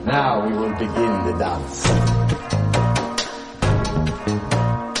Now we will begin the dance.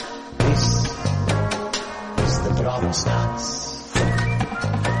 This is the bronze dance.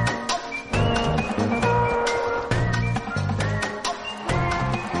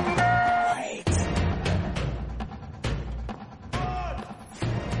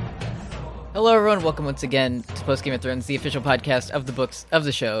 Hello everyone, welcome once again to Post Game of Thrones, the official podcast of the books of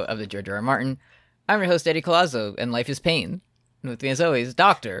the show of the George R. R. Martin. I'm your host, Eddie Colazzo, and life is pain. And with me as always,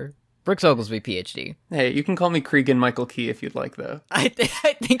 Dr. Brooks Oglesby, PhD. Hey, you can call me Cregan Michael Key if you'd like, though. I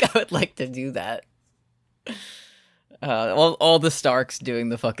think I would like to do that. All the Starks doing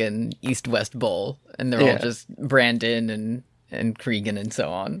the fucking East-West Bowl, and they're all just Brandon and Cregan and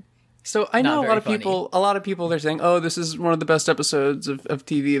so on. So I know a lot of people, they're saying, oh, this is one of the best episodes of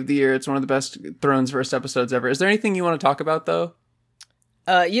TV of the year. It's one of the best Thrones first episodes ever. Is there anything you want to talk about, though?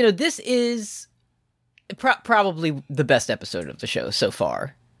 This is probably the best episode of the show so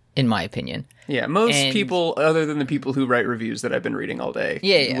far, in my opinion. Yeah, most people, other than the people who write reviews that I've been reading all day,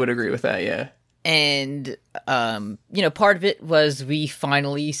 would agree with that, yeah. And, part of it was we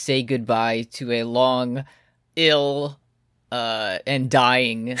finally say goodbye to a long, ill, and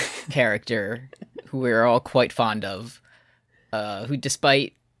dying character who we're all quite fond of, who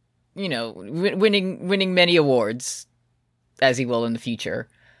despite, winning many awards, as he will in the future,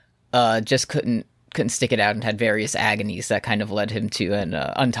 just couldn't stick it out and had various agonies that kind of led him to an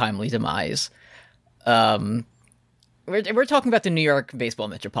untimely demise. We're talking about the New York baseball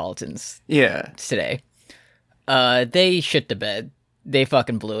Metropolitans today. They shit the bed. They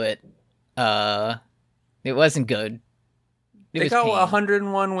fucking blew it. It wasn't good. They got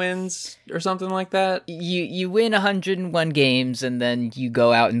 101 wins or something like that. You win 101 games and then you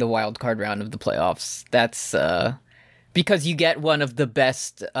go out in the wild card round of the playoffs. That's because you get one of the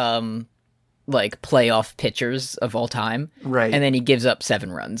best playoff pitchers of all time, right? And then he gives up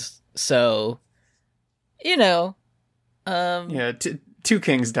 7 runs. So, two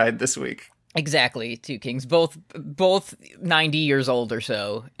kings died this week. Exactly, 2 kings, both 90 years old or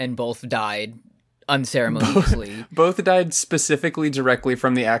so, and both died unceremoniously. Both died specifically directly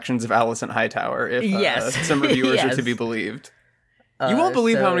from the actions of Alicent Hightower, if some reviewers are to be believed. You won't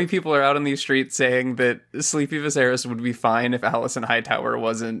believe how many people are out on these streets saying that Sleepy Viserys would be fine if Alicent Hightower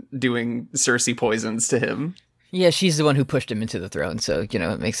wasn't doing Cersei poisons to him. Yeah, she's the one who pushed him into the throne, so,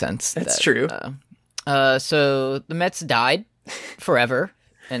 it makes sense. That's true. So the Mets died forever.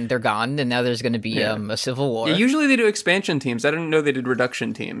 And they're gone, and now there's going to be a civil war. Yeah, usually they do expansion teams. I didn't know they did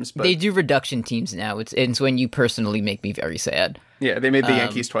reduction teams. But they do reduction teams now. It's when you personally make me very sad. Yeah, they made the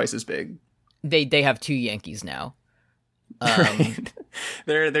Yankees twice as big. They have 2 Yankees now. Right.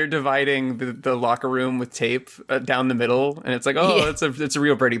 They're dividing the locker room with tape down the middle, and it's like, it's a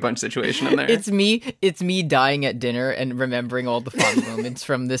real Brady Bunch situation in there. It's me dying at dinner and remembering all the fun moments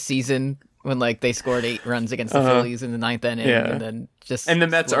from this season. When, they scored 8 runs against the Phillies in the 9th inning, and then And the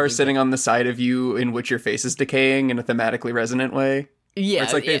Mets are sitting on the side of you in which your face is decaying in a thematically resonant way. Yeah.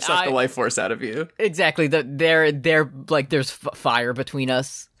 It's like they've sucked the life force out of you. Exactly. They're there's fire between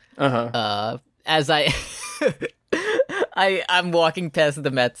us. As I'm walking past the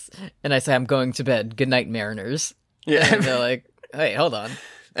Mets, and I say, I'm going to bed. Good night, Mariners. Yeah. And they're like, hey, hold on.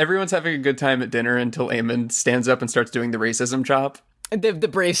 Everyone's having a good time at dinner until Aemon stands up and starts doing the racism chop. The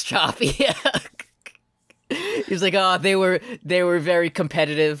Braves chop, yeah. He's like, they were very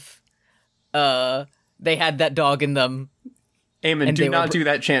competitive. They had that dog in them. Aemon, do not do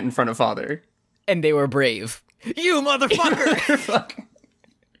that chant in front of father. And they were brave. You motherfucker!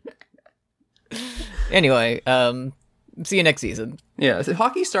 Anyway, see you next season. Yeah, so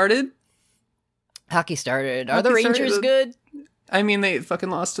hockey started. Are the Rangers good? I mean, they fucking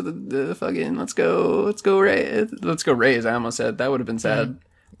lost to the fucking let's go Rays. I almost said that would have been sad.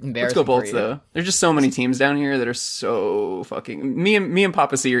 Let's go Bolts though. There's just so many teams down here that are so fucking. Me and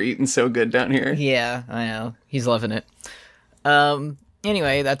Papa C are eating so good down here. Yeah, I know. He's loving it.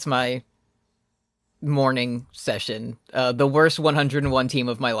 Anyway, that's my morning session. The worst 101 team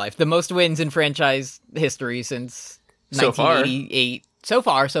of my life. The most wins in franchise history since 1988. So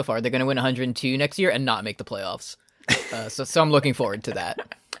far, they're going to win 102 next year and not make the playoffs. So I'm looking forward to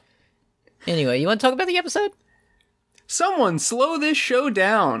that. Anyway, you want to talk about the episode? Someone slow this show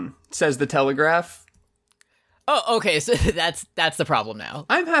down, says the Telegraph. Oh, okay, so that's the problem now.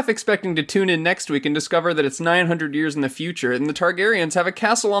 I'm half expecting to tune in next week and discover that it's 900 years in the future and the Targaryens have a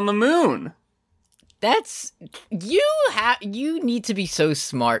castle on the moon. That's... You need to be so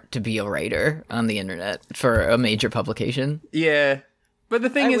smart to be a writer on the internet for a major publication. Yeah, but the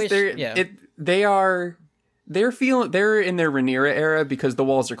thing is, they're in their Rhaenyra era because the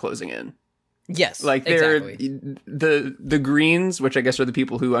walls are closing in. Yes, like they're the Greens, which I guess are the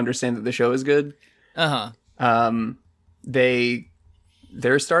people who understand that the show is good.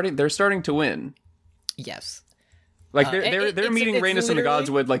 They're starting to win. Yes. Like they're meeting Rhaenys in the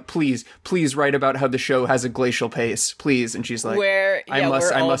Godswood, like, please write about how the show has a glacial pace, please. And she's like, I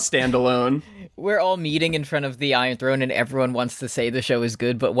must stand alone. We're all meeting in front of the Iron Throne, and everyone wants to say the show is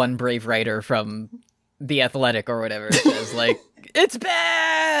good, but one brave writer from The Athletic or whatever says like, it's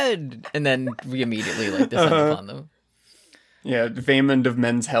bad, and then we immediately like descend upon them. Yeah, Vaymond of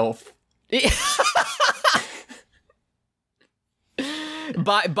Men's Health.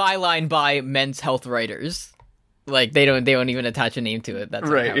 Byline by Men's Health writers. Like they don't even attach a name to it. That's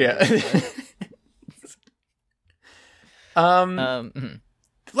right. Yeah.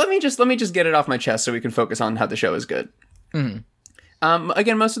 Let me just get it off my chest so we can focus on how the show is good. Mm-hmm.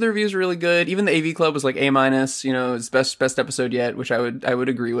 Again, most of the reviews are really good. Even the AV Club was like A-, it's best episode yet, which I would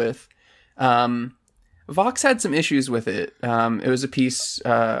agree with. Vox had some issues with it. It was a piece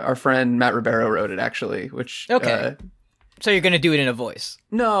our friend Matt Ribeiro wrote it, actually, which okay. So you're going to do it in a voice?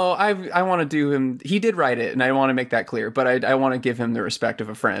 No, I want to do him. He did write it, and I want to make that clear. But I want to give him the respect of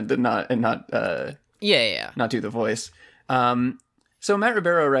a friend and not not do the voice. So Matt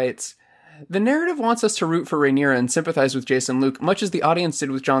Ribeiro writes, the narrative wants us to root for Rhaenyra and sympathize with Jason Luke, much as the audience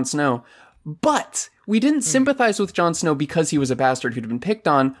did with Jon Snow. But we didn't sympathize with Jon Snow because he was a bastard who'd been picked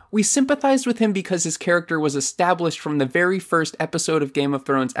on. We sympathized with him because his character was established from the very first episode of Game of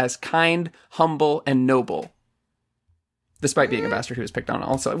Thrones as kind, humble, and noble. Despite being a bastard who was picked on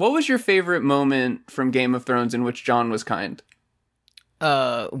also. What was your favorite moment from Game of Thrones in which Jon was kind?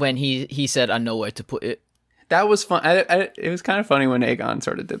 When he said, I know where to put it. That was fun. It was kind of funny when Aegon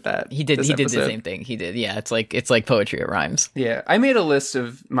sort of did that. He did the same thing. He did. Yeah, it's like poetry. It rhymes. Yeah, I made a list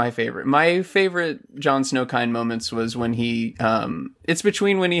of my favorite. My favorite Jon Snow kind moments was when he, it's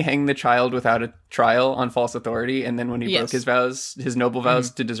between when he hanged the child without a trial on false authority, and then when he broke his vows, his noble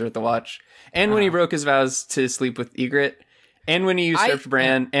vows to desert the Watch, and when he broke his vows to sleep with Ygritte, and when he usurped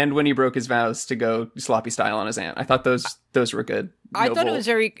Bran, and when he broke his vows to go sloppy style on his aunt. I thought those were good. I thought it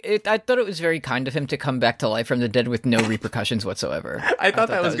was very kind of him to come back to life from the dead with no repercussions whatsoever. I thought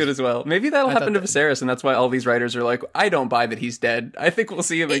that was good as well. Maybe that'll happen to Viserys, and that's why all these writers are like, I don't buy that he's dead. I think we'll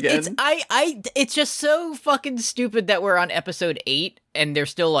see him again. It's just so fucking stupid that we're on episode 8 and they're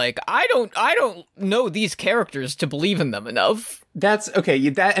still like, I don't know these characters to believe in them enough. That's okay.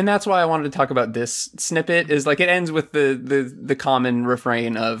 That's why I wanted to talk about this snippet. Is like it ends with the common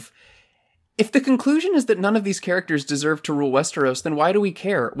refrain of, if the conclusion is that none of these characters deserve to rule Westeros, then why do we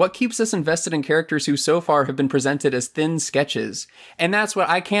care? What keeps us invested in characters who so far have been presented as thin sketches? And that's what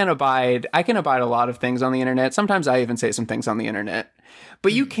I can't abide. I can abide a lot of things on the internet. Sometimes I even say some things on the internet.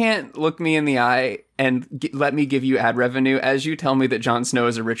 But you can't look me in the eye and let me give you ad revenue as you tell me that Jon Snow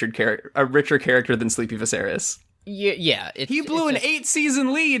is a richer character than Sleepy Viserys. Yeah. He blew an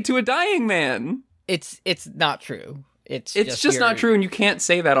 8-season lead to a dying man. It's not true. It's just not true, and you can't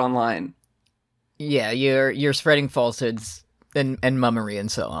say that online. Yeah, you're spreading falsehoods and mummery and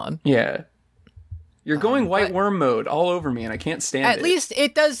so on. Yeah. You're going white worm mode all over me, and I can't stand it.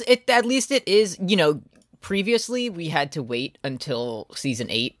 At least it is, previously we had to wait until season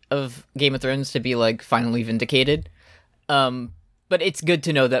 8 of Game of Thrones to be like finally vindicated. But it's good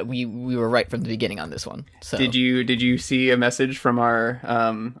to know that we were right from the beginning on this one. So did you see a message from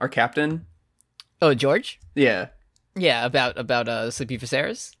our captain? Oh, George? Yeah. Yeah, about Sleepy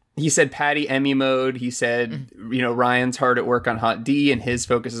Viserys? He said Patty Emmy mode. He said, Ryan's hard at work on Hot D and his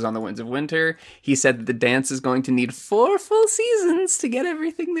focus is on the Winds of Winter. He said that the dance is going to need 4 full seasons to get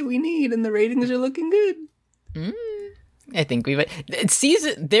everything that we need, and the ratings are looking good. I think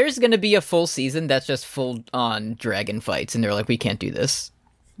there's going to be a full season that's just full on dragon fights, and they're like, we can't do this.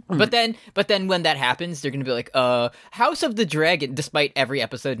 But then when that happens, they're going to be like, House of the Dragon, despite every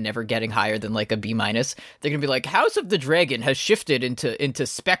episode never getting higher than like a B-, they're going to be like, House of the Dragon has shifted into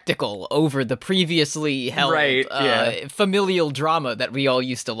spectacle over the previously held familial drama that we all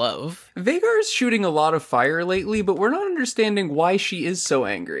used to love. Vhagar's shooting a lot of fire lately, but we're not understanding why she is so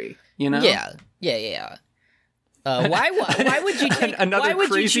angry, Yeah. Why would you take another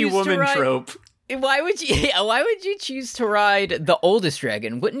crazy woman trope? Why would you choose to ride the oldest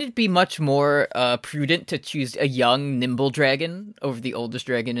dragon? Wouldn't it be much more prudent to choose a young, nimble dragon over the oldest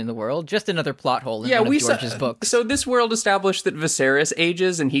dragon in the world? Just another plot hole in one of George's books. So this world established that Viserys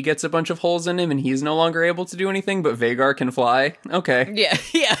ages and he gets a bunch of holes in him and he's no longer able to do anything, but Vhagar can fly. Okay.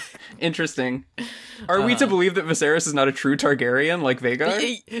 Yeah. Interesting. Are we to believe that Viserys is not a true Targaryen like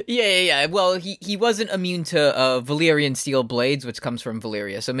Vhagar? Yeah. Well, he wasn't immune to Valyrian steel blades, which comes from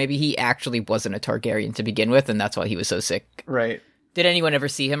Valyria, so maybe he actually wasn't a Targaryen to begin with, and that's why he was so sick. Right. Did anyone ever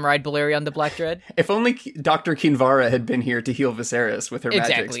see him ride Balerion the Black Dread? If only Dr. Kinvara had been here to heal Viserys with her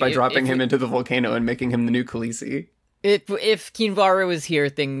magics by dropping him into the volcano and making him the new Khaleesi. If Kinvara was here,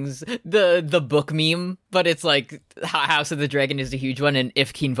 the book meme, but it's like House of the Dragon is a huge one, and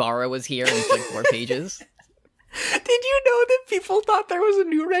if Kinvara was here, and it's like 4 pages. Did you know that people thought there was a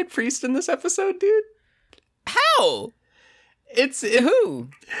new Red Priest in this episode, dude? How? Who?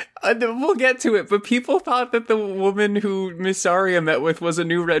 We'll get to it, but people thought that the woman who Miss Arya met with was a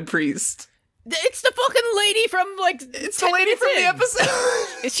new Red Priest. It's the fucking lady from, like, it's the lady from the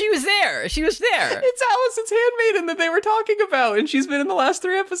episode. She was there. It's Alicent's handmaiden that they were talking about, and she's been in the last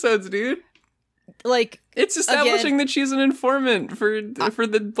 3 episodes, dude. Like, it's establishing that she's an informant for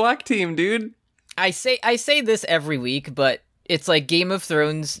the Black Team, dude. I say this every week, but it's like Game of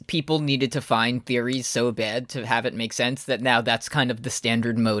Thrones people needed to find theories so bad to have it make sense that now that's kind of the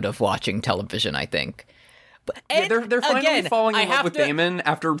standard mode of watching television, I think. They're finally falling in love with Daemon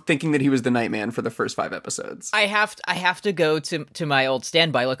after thinking that he was the Nightman for the first 5 episodes. I have to go to my old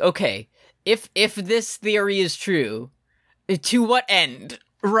standby. Like, okay, if this theory is true, to what end?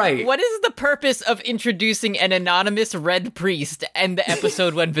 Right. What is the purpose of introducing an anonymous Red Priest and the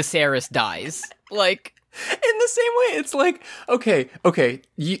episode when Viserys dies? Like, in the same way, it's like, okay,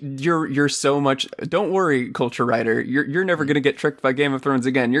 you're so much. Don't worry, culture writer. You're never gonna get tricked by Game of Thrones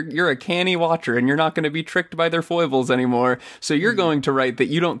again. You're a canny watcher, and you're not gonna be tricked by their foibles anymore. So you're going to write that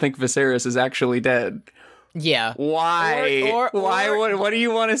you don't think Viserys is actually dead. Yeah. Why? Why? What do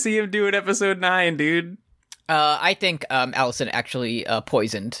you want to see him do in episode 9, dude? I think Alicent actually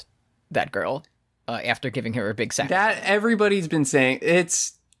poisoned that girl after giving her a big sacrifice. That everybody's been saying.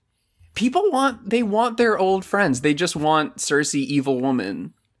 It's people want their old friends. They just want Cersei evil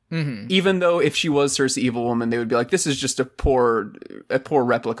woman. Mm-hmm. Even though if she was Cersei evil woman, they would be like, this is just a poor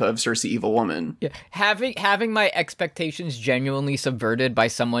replica of Cersei evil woman. Yeah. Having my expectations genuinely subverted by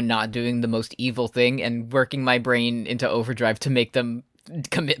someone not doing the most evil thing and working my brain into overdrive to make them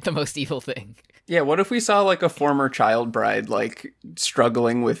commit the most evil thing. Yeah, what if we saw like a former child bride like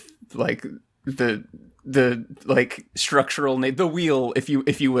struggling with like the like structural the wheel, if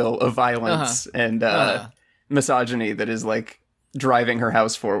you will, of violence and misogyny that is like driving her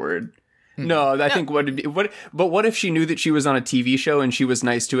house forward. No, I think what if she knew that she was on a TV show and she was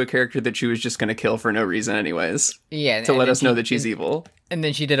nice to a character that she was just going to kill for no reason anyways? Yeah, to let us know that she's evil. And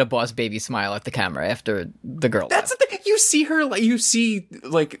then she did a boss baby smile at the camera after the girl. That's the thing. You see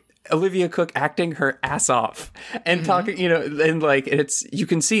Olivia Cook acting her ass off and talking, and like it's you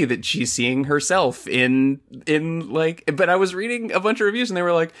can see that she's seeing herself in like. But I was reading a bunch of reviews and they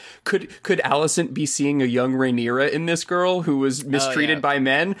were like, could Alicent be seeing a young Rhaenyra in this girl who was mistreated by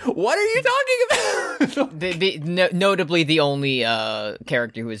men? What are you talking about? Notably, the only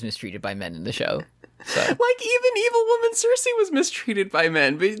character who was mistreated by men in the show. So. Like even evil woman Cersei was mistreated by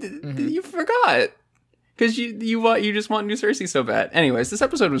men, but you forgot. Because you just want new Cersei so bad. Anyways, this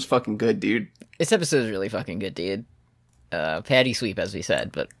episode was fucking good, dude. This episode is really fucking good, dude. Patty sweep, as we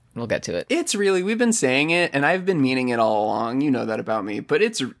said, but we'll get to it. It's really, we've been saying it, and I've been meaning it all along. You know that about me. But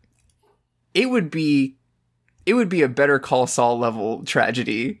it would be a Better Call Saul level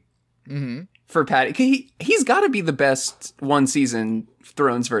tragedy for Patty. He's got to be the best one season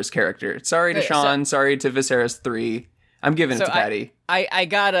Thronesverse character. Sorry to Sean. Sorry to Viserys 3. I'm giving it to Patty. I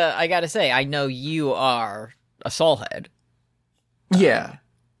gotta say, I know you are a Saul head. Yeah.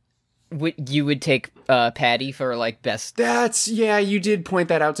 You would take Patty for like best. You did point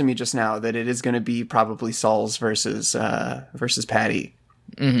that out to me just now that it is going to be probably Saul's versus Patty.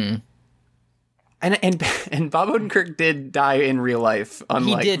 Mm-hmm. And Bob Odenkirk did die in real life,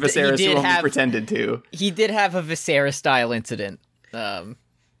 unlike Viserys, who only pretended to. He did have a Viserys style incident.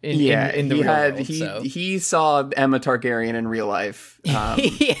 He saw Emma Targaryen in real life.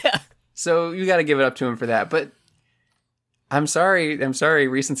 Yeah. So you got to give it up to him for that. But I'm sorry,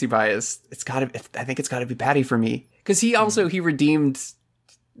 recency bias. I think it's got to be Patty for me because he redeemed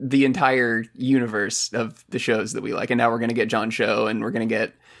the entire universe of the shows that we like, and now we're gonna get Jon Snow, and we're gonna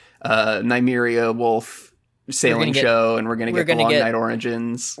get Nymeria Wolf sailing show, and we're gonna get the Long Night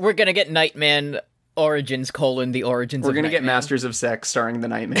Origins. We're gonna get Nightman Origins : the origins. We're gonna get Masters of Sex starring the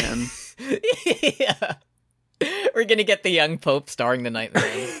Nightman. Yeah, we're gonna get the Young Pope starring the Nightman.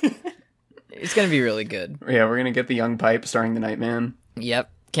 It's gonna be really good. Yeah, we're gonna get the Young Pipe starring the Nightman.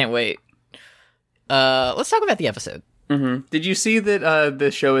 Yep, can't wait. Let's talk about the episode. Mm-hmm. Did you see that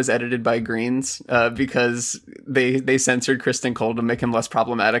the show is edited by Greens because they censored Kristen Cole to make him less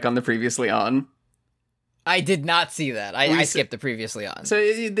problematic on the Previously On? I did not see that. I skipped the Previously On. So,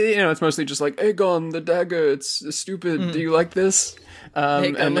 it's mostly just like, Aegon, the dagger, it's stupid. Do you like this?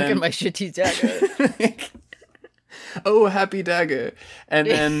 Look at my shitty dagger. Oh, happy dagger. And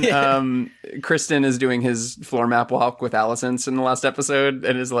then Kristen is doing his floor map walk with Alicent in the last episode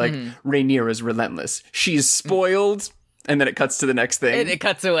and is like, Rhaenyra is relentless. She's spoiled. And then it cuts to the next thing. And it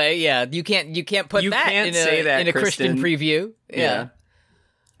cuts away. Yeah, you can't put that in a Christian preview. Yeah.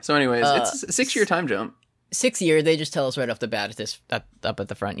 So, anyways, it's a 6-year time jump. 6 year. They just tell us right off the bat up at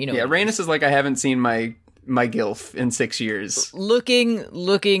the front. You know. Yeah, Rhaenys is like, I haven't seen my gilf in 6 years.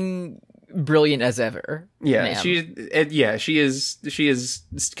 Looking brilliant as ever. Yeah, she is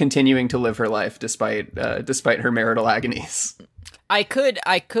continuing to live her life despite her marital agonies. I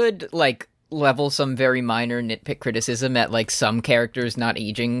could like level some very minor nitpick criticism at like some characters not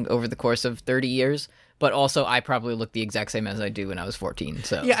aging over the course of 30 years, but also I probably look the exact same as I do when I was 14.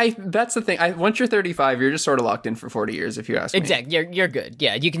 So yeah, that's the thing. Once you're 35, you're just sort of locked in for 40 years, if you ask me. Exactly, you're good.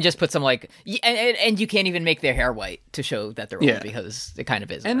 Yeah, you can just put some like, and you can't even make their hair white to show that they're old because it kind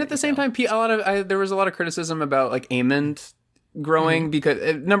of is. And already, at the same time, there was a lot of criticism about like Aemond growing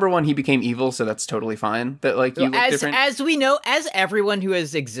because number one, he became evil, so that's totally fine. That like you look different. As we know, as everyone who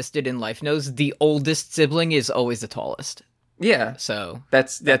has existed in life knows, the oldest sibling is always the tallest. Yeah, so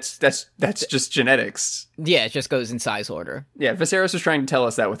that's just genetics. Yeah, it just goes in size order. Yeah, Viserys was trying to tell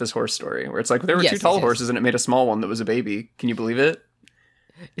us that with his horse story, where it's like there were two tall horses and it made a small one that was a baby. Can you believe it?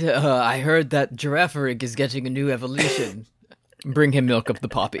 I heard that Girafarig is getting a new evolution. Bring him milk of the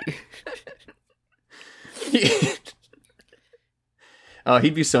poppy. Oh,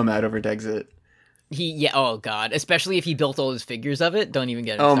 he'd be so mad over Dexit. Oh god, especially if he built all his figures of it. Don't even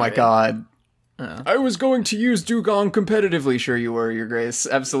get it. Oh my god. I was going to use Dugong competitively. Sure you were, Your Grace.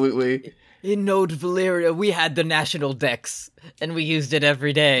 Absolutely. In Node Valyria, we had the national dex, and we used it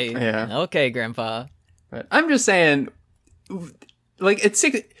every day. Yeah. Okay, Grandpa. But I'm just saying, like,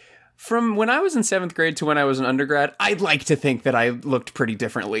 from when I was in 7th grade to when I was an undergrad, I'd like to think that I looked pretty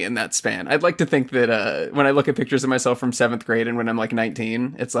differently in that span. I'd like to think that when I look at pictures of myself from 7th grade and when I'm like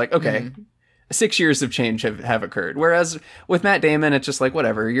 19, it's like, okay, 6 years of change have occurred. Whereas with Matt Damon, it's just like,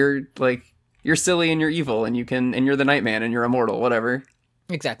 whatever, you're silly and you're evil and you're the Nightman and you're immortal, whatever.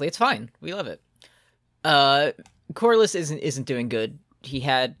 Exactly. It's fine. We love it. Corlys isn't doing good. He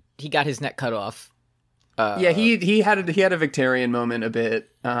got his neck cut off. Yeah, he had a Victorian moment a bit.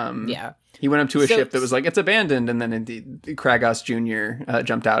 Yeah. He went up to a ship that was like, it's abandoned, and then indeed Kragos Jr.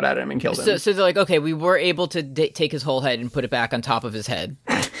 Jumped out at him and killed him. So they're like, okay, we were able to take his whole head and put it back on top of his head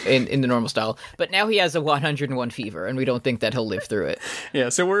in the normal style, but now he has a 101 fever, and we don't think that he'll live through it. Yeah,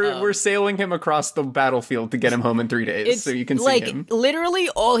 so we're sailing him across the battlefield to get him home in 3 days, so you can see him. Literally,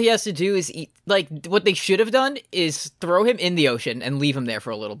 all he has to do is eat. Like, what they should have done is throw him in the ocean and leave him there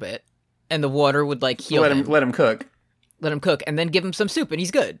for a little bit, and the water would like heal him. Let him cook. Let him cook, and then give him some soup, and he's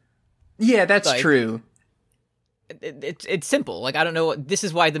good. Yeah, that's true. It's simple. Like, I don't know. This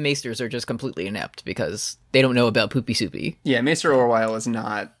is why the Maesters are just completely inept, because they don't know about Poopy Soupy. Yeah, Maester Orwyle is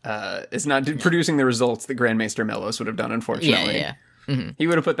not producing the results that Grand Maester Mellos would have done, unfortunately. Yeah. Mm-hmm. He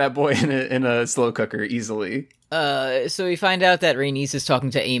would have put that boy in a slow cooker easily. So we find out that Rhaenys is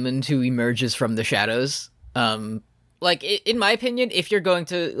talking to Aemond, who emerges from the shadows. Like, in my opinion, if you're going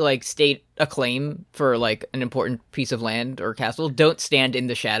to, like, state a claim for, like, an important piece of land or castle, don't stand in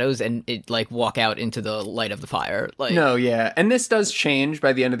the shadows and, walk out into the light of the fire. Like, no, yeah. And this does change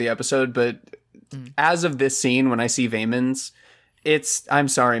by the end of the episode, but as of this scene, when I see Vaemons, I'm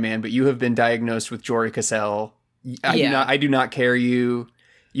sorry, man, but you have been diagnosed with Jory Cassell. I do not care you.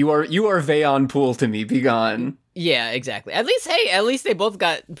 You are Vaon Poole to me. Be gone. Yeah, exactly. At least they both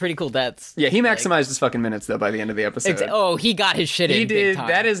got pretty cool deaths. Yeah, he maximized his fucking minutes, though, by the end of the episode. Oh, he got his shit in. He did. Big time.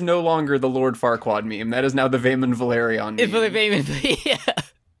 That is no longer the Lord Farquaad meme. That is now the Vaemon Valerion meme. Yeah.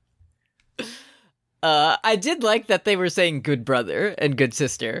 I did like that they were saying good brother and good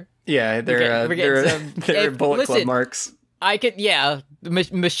sister. Yeah, they're Bullet Club marks.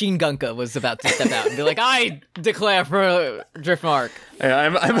 Machine Gunka was about to step out and be like, I declare for Driftmark.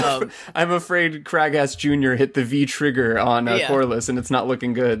 Yeah, I'm afraid Kragos Jr. hit the V trigger on Corlys, and it's not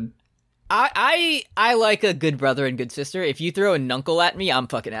looking good. I like a good brother and good sister. If you throw a nuncle at me, I'm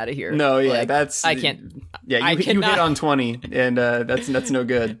fucking out of here. No, yeah, I can't. Yeah, you hit on 20, and that's no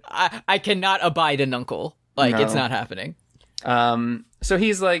good. I cannot abide a nuncle. It's not happening. So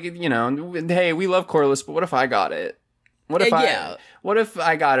he's like, hey, we love Corlys, but what if I got it? What if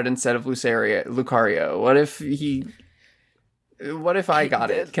I got it instead of Lucario? What if I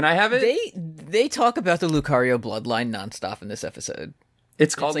got it? Can I have it? They talk about the Lucario bloodline nonstop in this episode.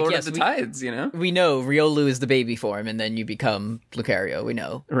 It's called Lord of the Tides, We know Riolu is the baby form, and then you become Lucario, we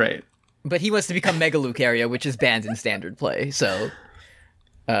know. Right. But he wants to become Mega Lucario, which is banned in standard play, so...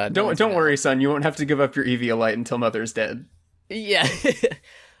 don't worry, son, you won't have to give up your Eviolite until Mother's dead. Yeah.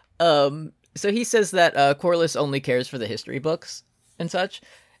 So he says that Corlys only cares for the history books and such.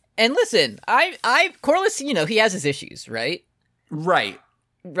 And listen, Corlys, he has his issues, right? Right.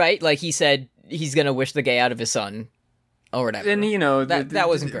 Right? Like he said he's going to wish the gay out of his son or whatever. And, that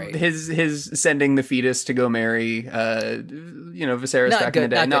wasn't great. His sending the fetus to go marry, Viserys back in the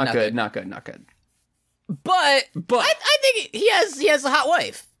day. Not good. But I think he has a hot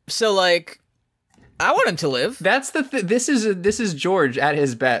wife. So, like, I want him to live. That's this is George at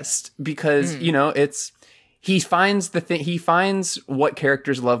his best because, he finds what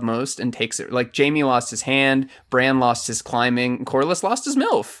characters love most and takes it. Like Jaime lost his hand, Bran lost his climbing, and Corlys lost his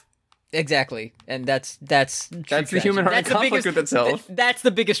MILF. Exactly. And that's the human heart conflict with itself. That's the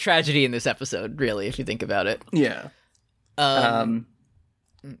biggest tragedy in this episode, really, if you think about it. Yeah.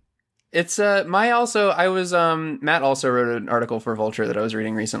 It's Matt also wrote an article for Vulture that I was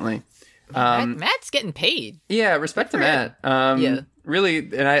reading recently. Matt's getting paid. Yeah, respect to Matt. Yeah. Really,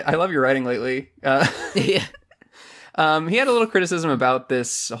 and I love your writing lately. Yeah. He had a little criticism about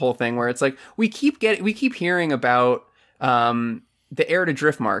this whole thing where it's like we keep hearing about the heir to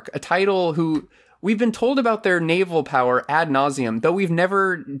Driftmark, a title who we've been told about their naval power ad nauseum, though we've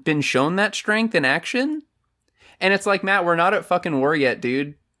never been shown that strength in action. And it's like, Matt, we're not at fucking war yet,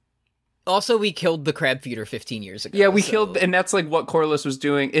 dude. Also, we killed the crab feeder 15 years ago. Yeah, we killed, and that's like what Corlys was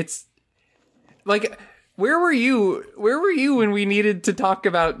doing. It's like, where were you when we needed to talk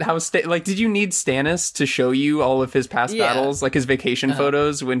about how did you need Stannis to show you all of his past battles, like his vacation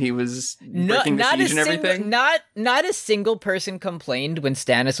photos when he was breaking the siege and everything? Not a single person complained when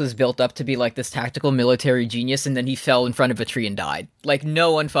Stannis was built up to be like this tactical military genius, and then he fell in front of a tree and died. Like,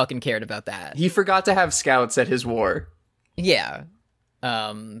 no one fucking cared about that. He forgot to have scouts at his war. Yeah.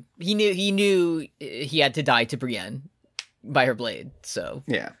 He knew he had to die to Brienne by her blade, so.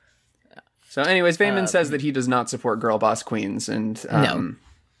 Yeah. So anyways, Vaemond says that he does not support girl boss queens, and no.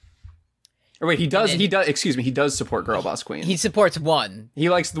 Or wait, he does. Excuse me, he does support girl boss queens. He supports one. He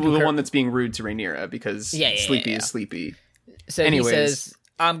likes the one that's being rude to Rhaenyra because Sleepy is sleepy. So anyways, he says,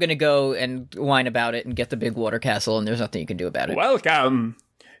 "I'm gonna go and whine about it and get the big water castle, and there's nothing you can do about it." Welcome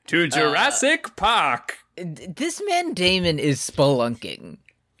to Jurassic Park. This man Daemon is spelunking.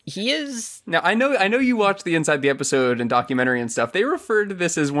 He is. Now, I know you watched the Inside the Episode and documentary and stuff. They referred to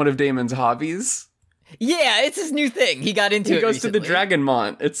this as one of Daemon's hobbies. Yeah, it's his new thing. He got into it. He goes recently. to the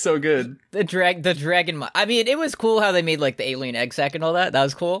Dragonmont. It's so good. The Dragonmont. I mean, it was cool how they made like the alien egg sack and all that. That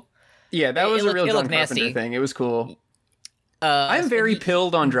was cool. Yeah, that was a real John Carpenter thing. It was cool. I'm very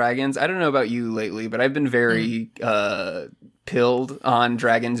pilled on dragons. I don't know about you lately, but I've been very pilled on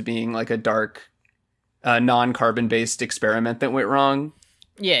dragons being like a dark, non-carbon based experiment that went wrong.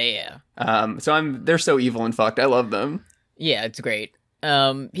 Yeah. They're so evil and fucked. I love them. Yeah, it's great.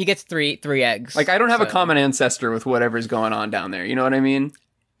 He gets three eggs. Like, I don't have a common ancestor with whatever's going on down there. You know what I mean?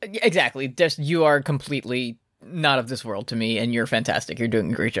 Exactly. Just, you are completely not of this world to me, and you're fantastic. You're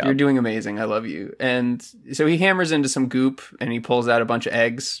doing a great job. You're doing amazing. I love you. And so he hammers into some goop, and he pulls out a bunch of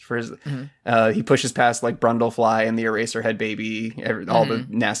eggs for his... he pushes past, like, Brundlefly and the Eraserhead baby, all the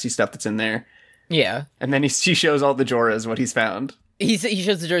nasty stuff that's in there. Yeah. And then he shows all the Jorahs what he's found. He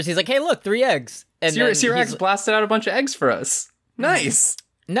shows the Jorahs. He's like, hey, look, 3 eggs. And Syrax blasted out a bunch of eggs for us. Nice.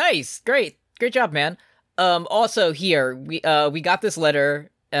 Great job, man. Also here, we got this letter,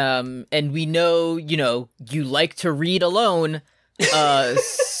 and we know, you like to read alone,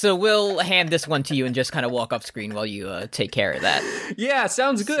 so we'll hand this one to you and just kind of walk off screen while you take care of that. Yeah,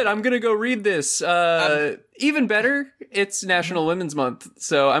 sounds good. I'm gonna go read this. Even better, it's National Women's Month,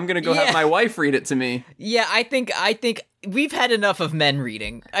 so I'm gonna go have my wife read it to me. Yeah, I think we've had enough of men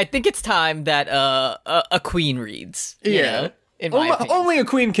reading. I think it's time that a queen reads. You know? Only a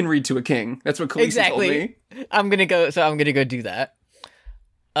queen can read to a king. That's what Khaleesi told me. I'm gonna go do that.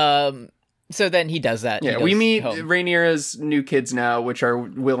 So then he does that. Yeah, we meet Rhaenyra's new kids now, which are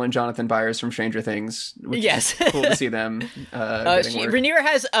Will and Jonathan Byers from Stranger Things. Which is cool to see them. Rhaenyra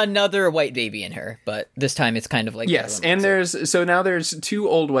has another white baby in her, but this time it's kind of like and there's 2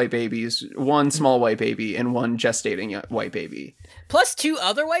 old white babies, 1 small white baby, and 1 gestating white baby, plus 2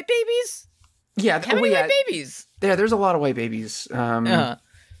 other white babies. Yeah, how many white babies? Yeah, there's a lot of white babies.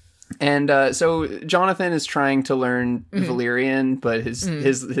 And so Jonathan is trying to learn Valyrian, but his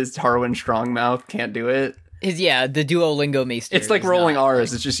Harwin strong mouth can't do it. The Duolingo maester. It's like rolling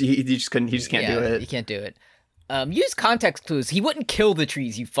R's. It's just he just can't do it. He can't do it. Use context clues. He wouldn't kill the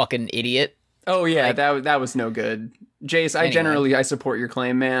trees, you fucking idiot. Oh yeah, that was no good. Jace, anyway. I support your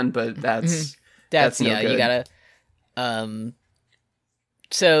claim, man, but that's no good. You gotta.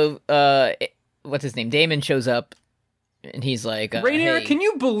 So what's his name? Daemon shows up. And he's like, Rhaenyra, hey, can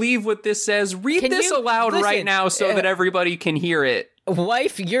you believe what this says? Read this aloud right now so that everybody can hear it.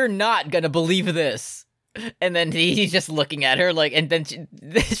 wife, you're not gonna believe this. And then he's just looking at her like, and then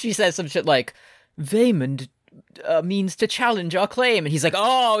she says some shit like, Vaemond means to challenge our claim. And he's like,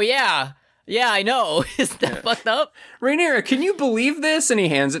 oh, yeah, I know. Isn't that fucked up? Rhaenyra, can you believe this? And he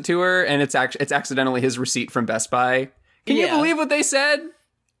hands it to her, and it's accidentally his receipt from Best Buy. Can you believe what they said?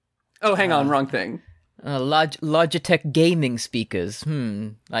 Oh, hang on, wrong thing. Logitech gaming speakers.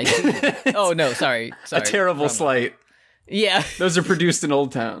 I see. Oh, no, sorry. A terrible slight. Yeah. Those are produced in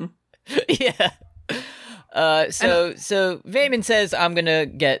Old Town. Yeah. So Vaemond says, I'm gonna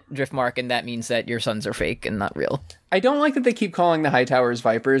get Driftmark, and that means that your sons are fake and not real. I don't like that they keep calling the Hightowers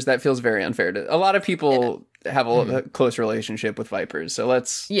Vipers. That feels very unfair to... A lot of people have a close relationship with Vipers, so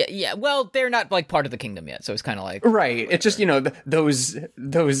let's... Yeah, well, they're not, like, part of the kingdom yet, so it's kind of like... Right, it's just,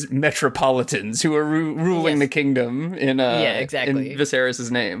 those metropolitans who are ruling the kingdom in exactly. in Viserys'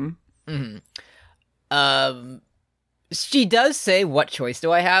 name. Mm-hmm. She does say, what choice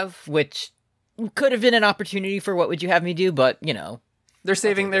do I have? Which... could have been an opportunity for what would you have me do, but they're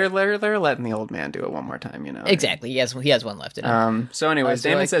saving. They're letting the old man do it one more time. Exactly. He has one left in him. So, anyways,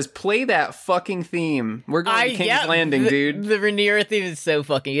 Daemon says, "Play that fucking theme. We're going to King's Landing, dude." The Rhaenyra theme is so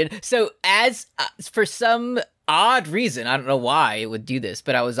fucking good. So, as for some odd reason, I don't know why it would do this,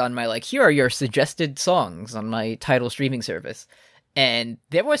 but I was on my here are your suggested songs on my Tidal streaming service, and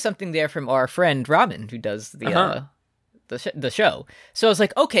there was something there from our friend Ramen, who does the show. So I was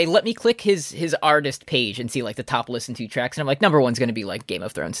like, okay, let me click his artist page and see the top listened to tracks. And I'm like, number one's going to be Game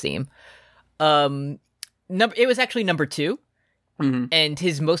of Thrones theme. It was actually number 2. Mm-hmm. And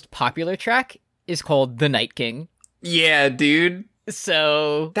his most popular track is called The Night King. Yeah, dude.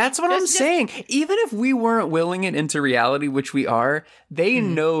 So that's what I'm saying. Even if we weren't willing it into reality, which we are, they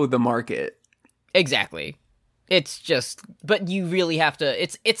know the market. Exactly. It's just, but you really have to.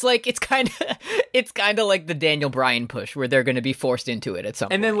 It's kind of like the Daniel Bryan push, where they're going to be forced into it at some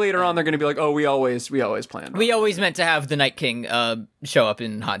point. And then later on, they're going to be like, "Oh, we always planned. We always meant to have the Night King show up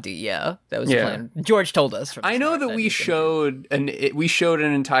in Hot D." Yeah, that was the plan. George told us. I know that we showed an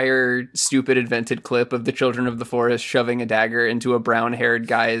entire stupid invented clip of the Children of the Forest shoving a dagger into a brown-haired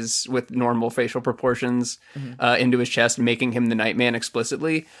guy's with normal facial proportions into his chest, making him the Nightman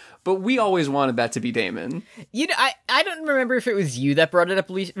explicitly. But we always wanted that to be Daemon. I don't remember if it was you that brought it up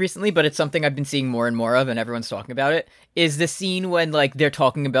recently, but it's something I've been seeing more and more of, and everyone's talking about it, is the scene when, they're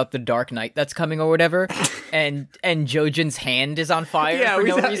talking about the Dark Knight that's coming or whatever, and Jojen's hand is on fire for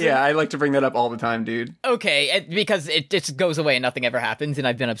no reason. Yeah, I like to bring that up all the time, dude. Okay, because it just goes away and nothing ever happens, and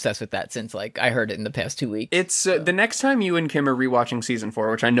I've been obsessed with that since, I heard it in the past 2 weeks. It's, the next time you and Kim are rewatching Season 4,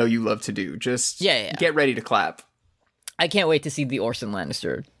 which I know you love to do, just get ready to clap. I can't wait to see the Orson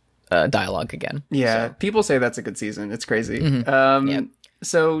Lannister dialogue again. Yeah, so. People say that's a good season. It's crazy. Mm-hmm.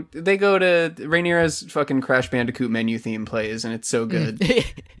 So they go to Rhaenyra's fucking Crash Bandicoot menu theme plays, and it's so good.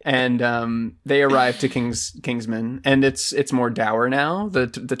 And they arrive to Kingsman, and it's more dour now. The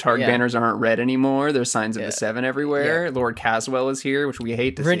Targ banners aren't red anymore. There's signs of the Seven everywhere. Yeah. Lord Caswell is here, which we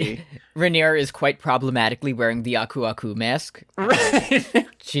hate to see. Rhaenyra is quite problematically wearing the Aku Aku mask. Right.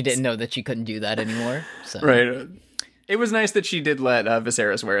 She didn't know that she couldn't do that anymore. So. Right. It was nice that she did let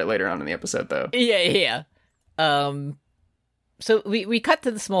Viserys wear it later on in the episode, though. Yeah. So we cut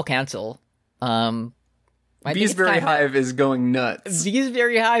to the small council. Beesbury Hive is going nuts.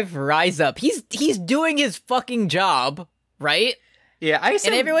 Beesbury Hive, rise up. He's doing his fucking job, right? Yeah, I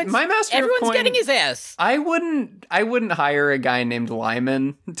said, and my master everyone's point, getting his ass. I wouldn't hire a guy named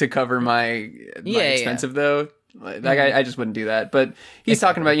Lyman to cover my expensive though. I just wouldn't do that. But he's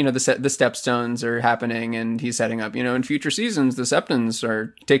talking about, the stepstones are happening, and he's setting up, in future seasons, the Septons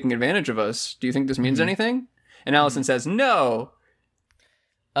are taking advantage of us. Do you think this means anything? And Alicent says, no.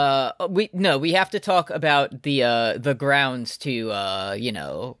 We have to talk about the grounds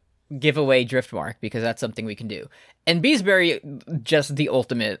to, give away Driftmark, because that's something we can do. And Beesbury, just the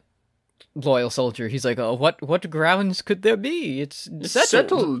ultimate loyal soldier, he's like, oh, what grounds could there be? It's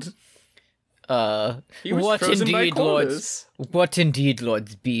settled. What indeed, lords? What indeed,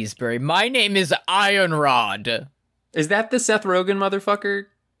 Lords Beesbury? My name is Ironrod. Is that the Seth Rogen motherfucker?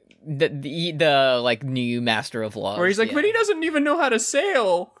 The new Master of Laws. Where he's like, but he doesn't even know how to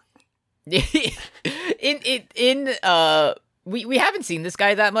sail. We haven't seen this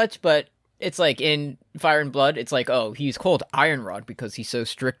guy that much, but it's in Fire and Blood, it's he's called Ironrod because he's so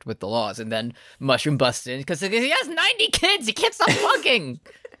strict with the laws, and then Mushroom busts in because he has 90 kids. He can't stop fucking.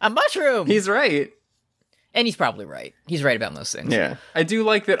 A mushroom! He's right. And he's probably right. He's right about most things. Yeah. I do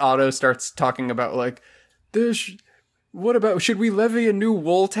like that Otto starts talking about, what about, should we levy a new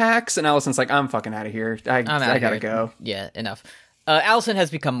wool tax? And Alicent's like, I'm fucking out of here. I gotta go. Yeah, enough. Alicent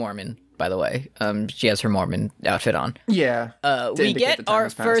has become Mormon, by the way. She has her Mormon outfit on. Yeah. We get our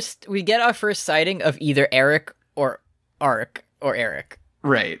first sighting of either Eric or Arik or Eric.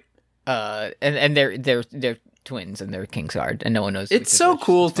 Right. And they're twins and they're Kingsguard, and no one knows. It's so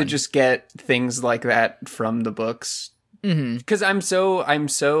cool to just get things like that from the books. Because I'm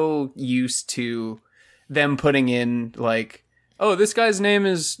so used to them putting in like, oh, this guy's name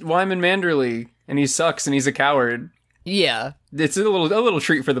is Wyman Manderley, and he sucks, and he's a coward. Yeah, it's a little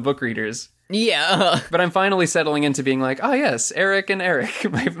treat for the book readers. Yeah, but I'm finally settling into being like, oh yes, Eric and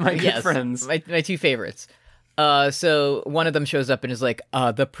Eric, my good friends, my two favorites. So one of them shows up and is like,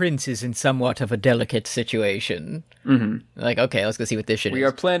 the prince is in somewhat of a delicate situation. Like, okay, let's go see what this shit is. We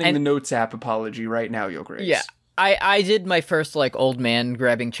are planning the Notes app apology right now, Your Grace. Yeah, I did my first like old man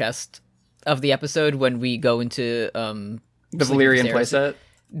grabbing chest of the episode when we go into the Valyrian playset.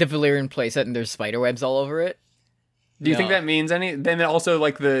 The Valyrian playset, and there's spider webs all over it. Do you think that means any? Then also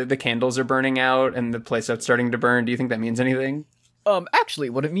like the candles are burning out and the playset's starting to burn. Do you think that means anything?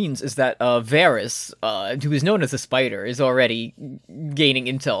 Actually, what it means is that Varys, who is known as the Spider, is already gaining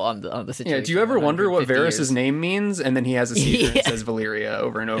intel on the situation. Yeah, do you ever wonder what Varys' name means? And then he has a secret that says Valyria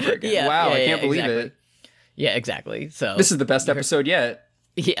over and over again. Yeah, wow, I can't believe it. Yeah, exactly. So this is the best episode yet.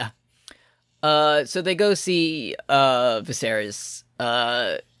 Yeah. So they go see Viserys.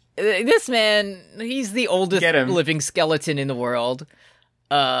 This man, he's the oldest living skeleton in the world.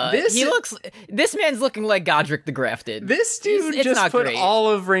 This man's looking like Godric the Grafted. This dude just put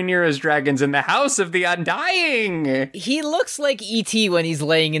all of Rhaenyra's dragons in the House of the Undying. He looks like E.T. when he's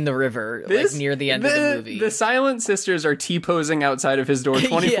laying in the river, like near the end of the movie. The Silent Sisters are T-posing outside of his door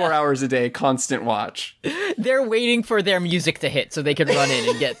 24 hours a day, constant watch. They're waiting for their music to hit so they can run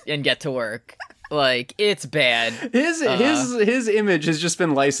in and get to work. Like, it's bad. His image has just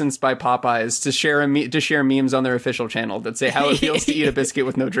been licensed by Popeyes to share memes on their official channel that say how it feels to eat a biscuit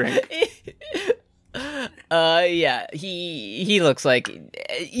with no drink. Yeah, he looks like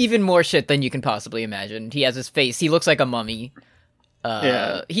even more shit than you can possibly imagine. He has his face. He looks like a mummy.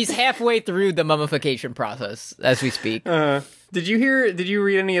 He's halfway through the mummification process as we speak. Did you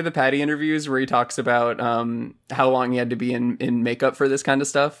read any of the Paddy interviews where he talks about how long he had to be in makeup for this kind of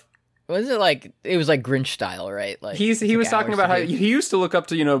stuff? Was it like it was like Grinch style, right? Like he was talking about how he used to look up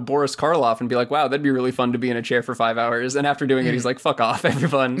to Boris Karloff and be like, "Wow, that'd be really fun to be in a chair for 5 hours." And after doing it, he's like, "Fuck off,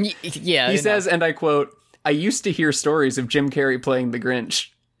 everyone." Yeah, he says, and I quote, "I used to hear stories of Jim Carrey playing the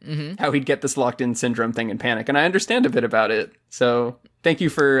Grinch, how he'd get this locked-in syndrome thing and panic, and I understand a bit about it. So thank you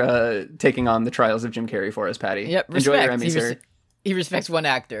for taking on the trials of Jim Carrey for us, Paddy. Yep, enjoy your Emmy, sir." He respects one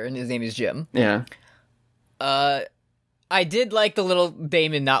actor, and his name is Jim. Yeah. I did like the little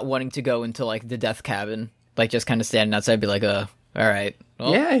Daemon not wanting to go into like the death cabin, like just kind of standing outside, be like, all right.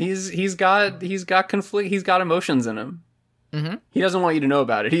 Well. Yeah, he's got conflict. He's got emotions in him. He doesn't want you to know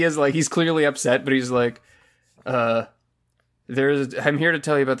about it. He's clearly upset, but he's like, I'm here to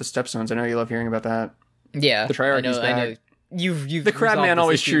tell you about the Stepstones. I know you love hearing about that. Yeah, the Triarchy's back. I know. You've the crab man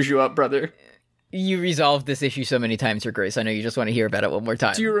always cheers you up, brother. You resolved this issue so many times, Your Grace. I know you just want to hear about it one more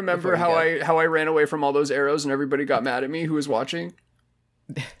time. Do you remember how I ran away from all those arrows and everybody got mad at me who was watching?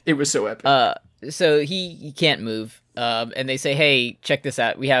 It was so epic. So he can't move. And they say, hey, check this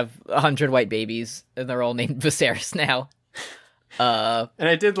out. We have 100 white babies, and they're all named Viserys now. And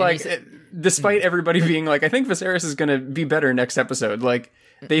I did like, despite everybody being like, I think Viserys is going to be better next episode. Like,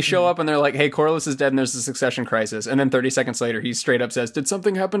 they show up and they're like, hey, Corlys is dead and there's a succession crisis. And then 30 seconds later, he straight up says, did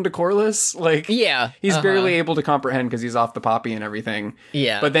something happen to Corlys? Like, yeah, he's barely able to comprehend because he's off the poppy and everything.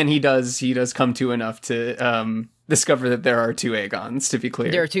 Yeah. But then he does come to enough to discover that there are 2 Aegons, to be clear.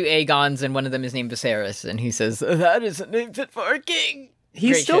 There are 2 Aegons and one of them is named Viserys. And he says, that is a name fit for a king.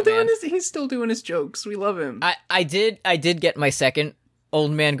 He's still doing his jokes. We love him. I did get my second old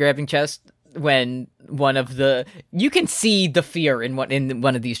man grabbing chest when you can see the fear in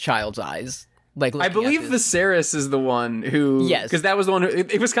one of these child's eyes. Like, I believe Viserys is the one who, yes, because that was the one who,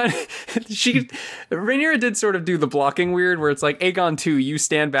 it was kind of, Rhaenyra did sort of do the blocking weird where it's like, Aegon 2, you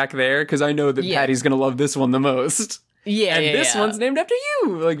stand back there because I know that Paddy's gonna love this one the most. Yeah, and this one's named after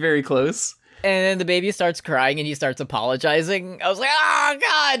you, like very close. And then the baby starts crying and he starts apologizing. I was like, oh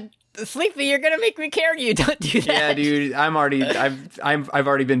God, Sleepy, you're gonna make me carry you. Don't do that. Yeah, dude, I've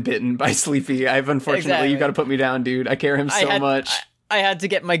already been bitten by Sleepy. Unfortunately, you got to put me down, dude. I care him so much. I had to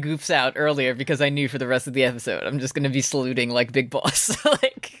get my goofs out earlier because I knew for the rest of the episode I'm just gonna be saluting like Big Boss.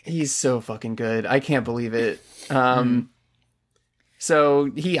 Like, he's so fucking good. I can't believe it.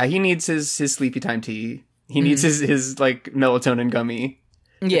 So he needs his sleepy time tea. He needs his like melatonin gummy.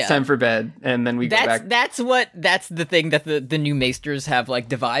 Yeah. It's time for bed, and then we go back. That's the thing that the new maesters have like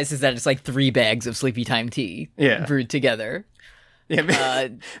devised, is that it's like 3 bags of sleepy time tea brewed together. Yeah,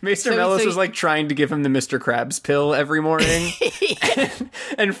 Maester Mellus was like trying to give him the Mr. Krabs pill every morning,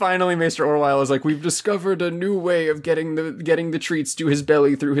 and finally Maester Orwyle was like, "We've discovered a new way of getting the treats to his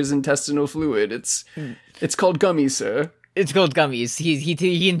belly through his intestinal fluid. It's called gummies, sir." It's called gummies.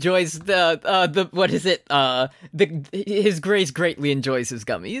 He enjoys the what is it? His Grace greatly enjoys his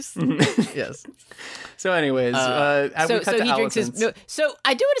gummies. Yes. So, anyways, so he drinks his milk. So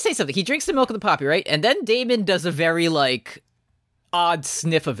I do want to say something. He drinks the milk of the poppy, right? And then Daemon does a very like odd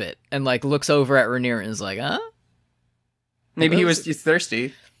sniff of it and like looks over at Rhaenyra and is like, "Huh?" Maybe he's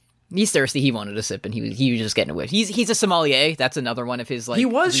thirsty. He's thirsty. He wanted a sip, and he was just getting away. He's a sommelier. That's another one of his like. He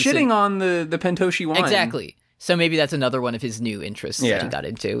was shitting on the Pentoshi wine. Exactly. So maybe that's another one of his new interests that he got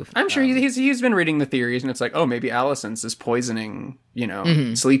into. I'm sure he's been reading the theories, and it's like, oh, maybe Alicent's is poisoning,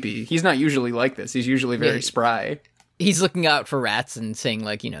 Sleepy. He's not usually like this. He's usually very spry. He's looking out for rats and saying,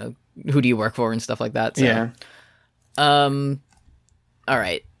 like, who do you work for and stuff like that. So. Yeah. All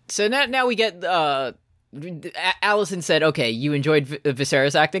right. So now we get... Alicent said, okay, you enjoyed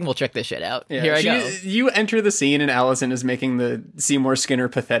Viserys acting? We'll check this shit out. Yeah, Here I go. You enter the scene, and Alicent is making the Seymour Skinner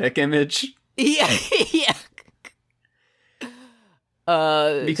pathetic image. Yeah.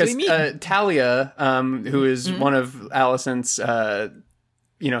 Because Talia, who is one of Alicent's,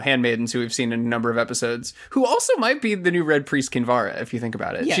 handmaidens who we've seen in a number of episodes, who also might be the new Red Priest Kinvara, if you think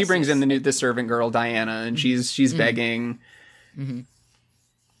about it. Yes, she brings in the servant girl Diana, and she's begging. Mm-hmm.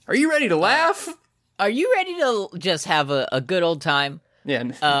 Are you ready to laugh? Are you ready to just have a good old time? Yeah,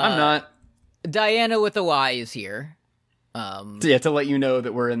 I'm not. Diana with a Y is here. To let you know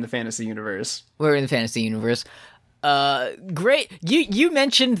that we're in the fantasy universe. We're in the fantasy universe. Great. You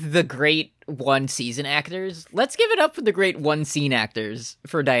mentioned the great one season actors. Let's give it up for the great one scene actors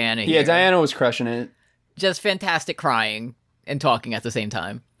for Diana here. Yeah, Diana was crushing it. Just fantastic crying and talking at the same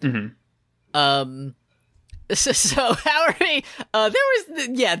time. Mm-hmm. So how are we?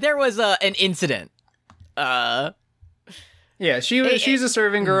 There was an incident. Yeah, she's a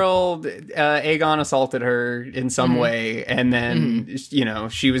serving girl. Aegon assaulted her in some way, and then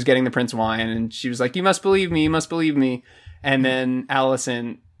she was getting the prince wine, and she was like, "You must believe me, you must believe me." And then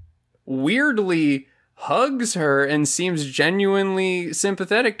Alicent weirdly hugs her and seems genuinely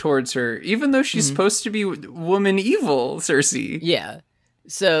sympathetic towards her, even though she's supposed to be woman evil, Cersei. Yeah.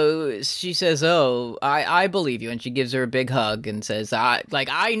 So she says, "Oh, I believe you," and she gives her a big hug and says, "I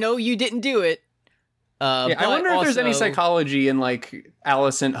know you didn't do it." I wonder if there's any psychology in like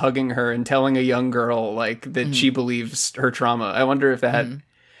Alicent hugging her and telling a young girl like that she believes her trauma. I wonder if that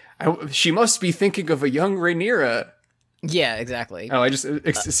she must be thinking of a young Rhaenyra. Yeah, exactly. Oh, I just got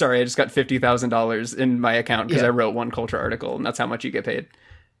 $50,000 in my account because I wrote one culture article, and that's how much you get paid.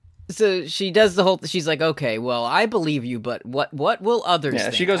 So she does the whole. She's like, okay, well, I believe you, but what will others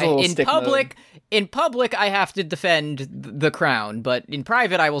think? She goes a little in stick public. mode. In public, I have to defend the crown, but in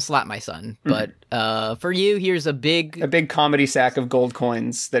private, I will slap my son. But for you, here's a big comedy sack of gold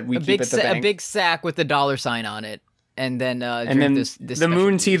coins that we keep at the bank. A big sack with the $sign on it, and then this the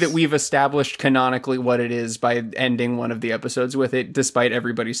moon tea that we've established canonically what it is by ending one of the episodes with it, despite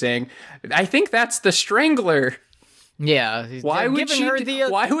everybody saying, I think that's the Strangler. Yeah. Why would she do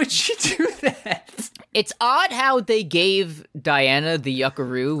that? It's odd how they gave Diana the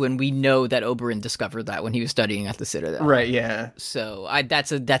Yuckaroo when we know that Oberyn discovered that when he was studying at the Citadel. Right, yeah. So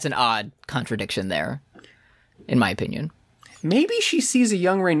that's an odd contradiction there, in my opinion. Maybe she sees a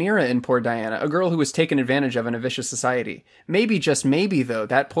young Rhaenyra in poor Diana, a girl who was taken advantage of in a vicious society. Maybe, just maybe, though,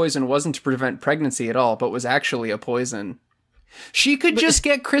 that poison wasn't to prevent pregnancy at all, but was actually a poison. She could just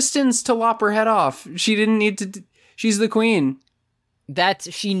get Krystens to lop her head off. She didn't need to... She's the queen.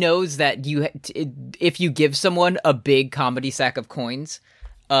 She knows that if you give someone a big comedy sack of coins,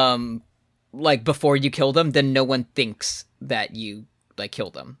 like before you kill them, then no one thinks that you like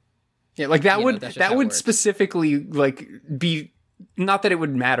kill them. Yeah, like that would specifically like be, not that it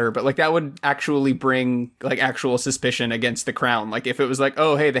would matter, but like that would actually bring like actual suspicion against the crown. Like if it was like,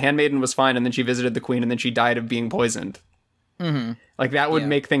 oh hey, the handmaiden was fine, and then she visited the queen, and then she died of being poisoned. Mm-hmm. Like that would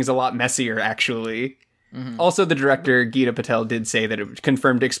make things a lot messier, actually. Mm-hmm. Also, the director Geeta Patel did say that it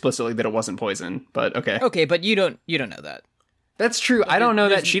confirmed explicitly that it wasn't poison. But okay, but you don't know that. That's true. I don't know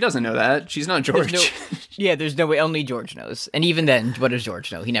that. She doesn't know that. She's not George. There's no way. Only George knows. And even then, what does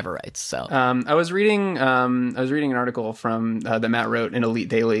George know? He never writes. So I was reading an article from that Matt wrote in Elite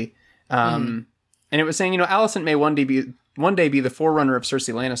Daily, and it was saying, Alicent may one day be the forerunner of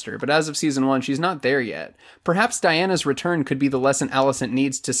Cersei Lannister, but as of season 1, she's not there yet. Perhaps Diana's return could be the lesson Alicent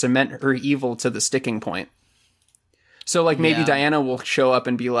needs to cement her evil to the sticking point. So, like, maybe Diana will show up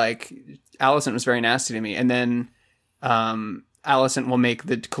and be like, Alicent was very nasty to me, and then Alicent will make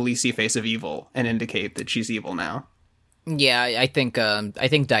the Khaleesi face of evil and indicate that she's evil now. Yeah, I think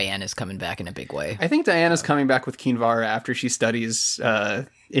Diana's coming back in a big way. I think Diana's coming back with Kinvara after she studies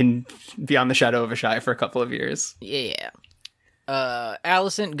in Beyond the Shadow of Ashai for a couple of years. Yeah.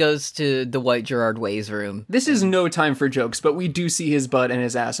 Alicent goes to the White Gerard Way's room. This is no time for jokes, but we do see his butt and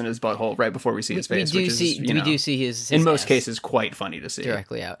his ass and his butthole right before we see his face, we do see his in most cases quite funny to see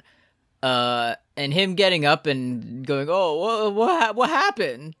directly out. And him getting up and going, "Oh, what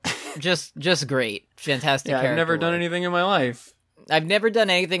happened?" just great, fantastic. Yeah, I've never done anything in my life. I've never done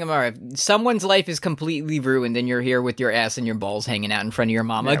anything in my life. Someone's life is completely ruined, and you're here with your ass and your balls hanging out in front of your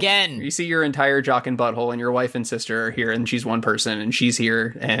mom again. You see your entire jock and butthole, and your wife and sister are here, and she's one person, and she's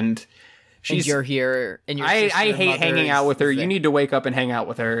here, and you're here, and I hate hanging out with her. You need to wake up and hang out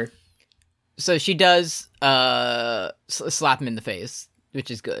with her. So she does slap him in the face, which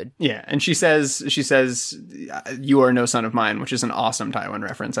is good. Yeah, and she says, "You are no son of mine," which is an awesome Tywin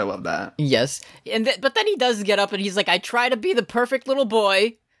reference. I love that. Yes, but then he does get up and he's like, "I try to be the perfect little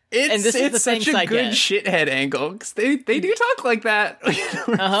boy." It's such a good shithead angle because they do talk like that.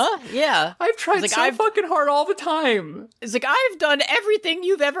 Yeah. I've tried fucking hard all the time. It's like, I've done everything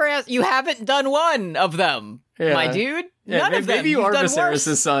you've ever asked. You haven't done one of them, my dude. None of them. Maybe you are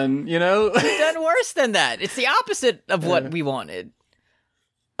Viserys' son. You know, you've done worse than that. It's the opposite of what we wanted.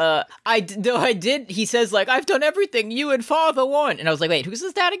 He says, like, I've done everything you and father want. And I was like, wait, who's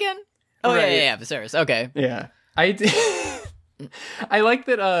his dad again? Oh, right. yeah, Viserys. Okay. Yeah. I like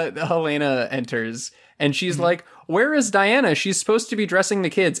that Helena enters and she's like, where is Diana? She's supposed to be dressing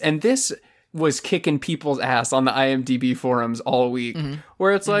the kids. And this was kicking people's ass on the IMDb forums all week,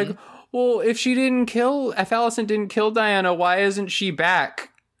 where it's like, well, if Alicent didn't kill Diana, why isn't she back?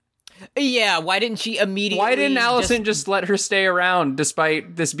 Yeah, why didn't she immediately... Why didn't Alicent just let her stay around,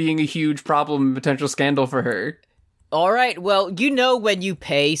 despite this being a huge problem and potential scandal for her? All right, well, when you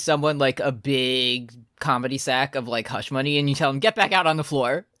pay someone, like, a big comedy sack of, like, hush money, and you tell them, get back out on the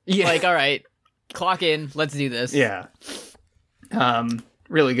floor. Yeah. Like, all right, clock in, let's do this. Yeah.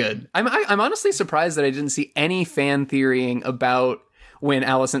 Really good. I'm honestly surprised that I didn't see any fan theorying about when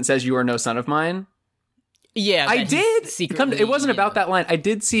Alicent says, you are no son of mine. Yeah, I did. It wasn't about that line. I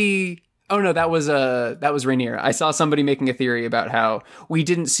did see. Oh no, that was Rhaenyra. I saw somebody making a theory about how we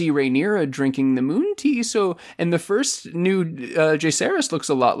didn't see Rhaenyra drinking the moon tea. So, and the first new Jaehaerys looks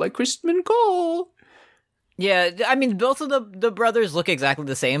a lot like Criston Cole. Yeah, I mean, both of the brothers look exactly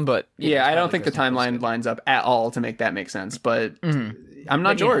the same, but yeah, I don't think the timeline lines up at all to make that make sense. But I'm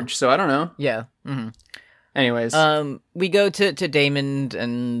not George, so I don't know. Yeah. Anyways, we go to Daemon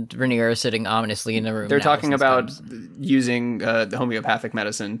and Rhaenyra sitting ominously in a room. They're talking about using the homeopathic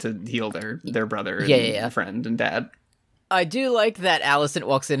medicine to heal their brother and friend and dad. I do like that Alicent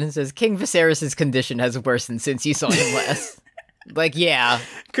walks in and says, King Viserys' condition has worsened since you saw him last. Like, yeah.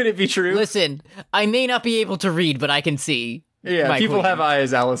 Could it be true? Listen, I may not be able to read, but I can see. Yeah, people have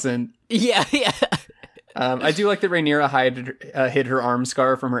eyes, Alicent. Yeah. I do like that Rhaenyra hid her arm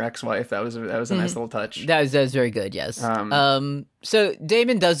scar from her ex-wife. That was a nice little touch. That was very good, yes. So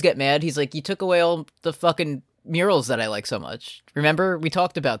Daemon does get mad. He's like, you took away all the fucking murals that I like so much. Remember? We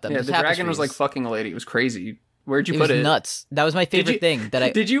talked about them. Yeah, the dragon was like fucking a lady. It was crazy. Where'd you put it? It was nuts. That was my favorite thing that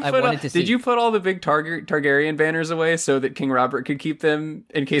I wanted to see. Did you put all the big Targaryen banners away so that King Robert could keep them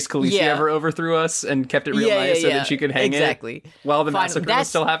in case Khaleesi ever overthrew us and kept it real nice so that she could hang it while the massacre was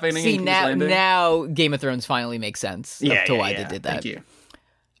still happening in King's Landing? Now Game of Thrones finally makes sense to why they did that. Thank you.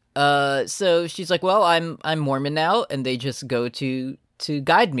 So she's like, well, I'm Mormon now, and they just go to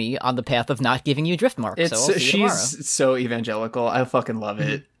guide me on the path of not giving you driftmarks. She's so evangelical. I fucking love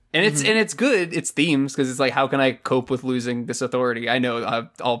it. And it's good. It's themes because it's like, how can I cope with losing this authority? I know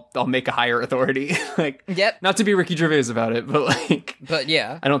I'll make a higher authority. Not to be Ricky Gervais about it, but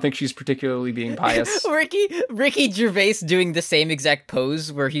yeah, I don't think she's particularly being pious. Ricky Gervais doing the same exact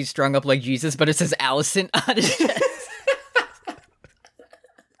pose where he's strung up like Jesus, but it says Alicent on his chest.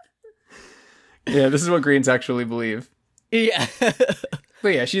 Yeah, this is what Greens actually believe. Yeah.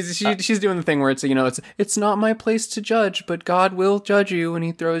 But yeah, she's doing the thing where it's not my place to judge, but God will judge you when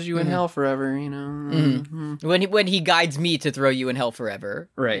he throws you in hell forever, you know. When he guides me to throw you in hell forever.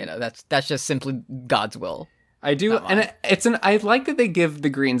 Right. You know, that's just simply God's will. I do, and I like that they give the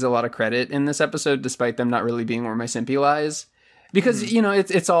Greens a lot of credit in this episode, despite them not really being where my sympathy lies. Because, you know,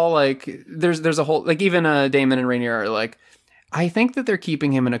 it's all like there's a whole, like, even Daemon and Rhaenyra are like, I think that they're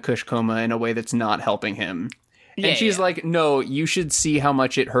keeping him in a Kush coma in a way that's not helping him. And she's like, no, you should see how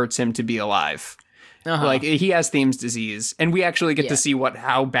much it hurts him to be alive. Like, he has Thames disease, and we actually get to see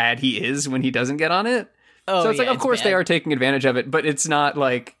how bad he is when he doesn't get on it. So it's like, of course they are taking advantage of it, but it's not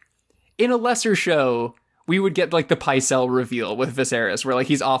like, in a lesser show, we would get like the Pycelle reveal with Viserys, where like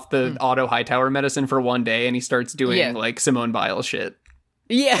he's off the Otto Hightower medicine for one day and he starts doing like Simone Biles shit.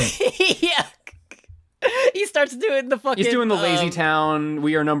 Yeah, yeah. He starts doing the fucking... He's doing the Lazy Town,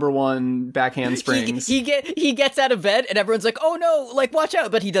 we are number one, backhand springs. He gets out of bed and everyone's like, oh no, like watch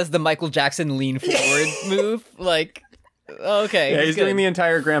out. But he does the Michael Jackson lean forward move. Like, okay. Yeah, he's doing the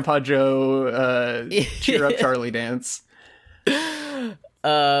entire Grandpa Joe cheer up Charlie dance.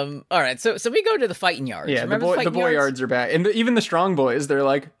 All right, so we go to the fighting yards. Yeah, the boyards are back, and even the strong boys. They're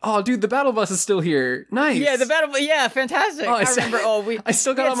like, "Oh, dude, the battle bus is still here. Nice." Yeah, yeah, fantastic. Oh, I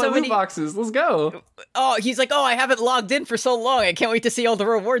still got all my loot boxes. Let's go. Oh, he's like, "Oh, I haven't logged in for so long. I can't wait to see all the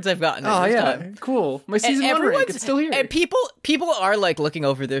rewards I've gotten." Oh yeah, cool. My season 1 rank is still here. And people are like looking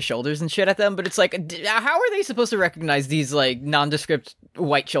over their shoulders and shit at them, but it's like, how are they supposed to recognize these like nondescript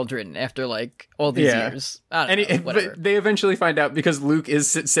white children after like all these years? I don't know, whatever. But they eventually find out because Luke is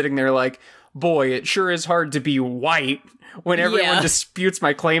sitting there like, boy, it sure is hard to be white when everyone disputes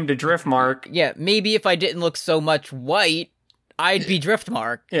my claim to Driftmark. Yeah, maybe if I didn't look so much white, I'd be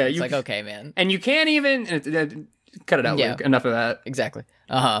Driftmark. Yeah, it's like, okay, man. And you can't even... cut it out, Luke. Enough of that. Exactly.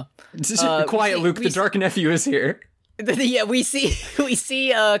 Quiet, Luke. The Dark Nephew is here. Yeah, we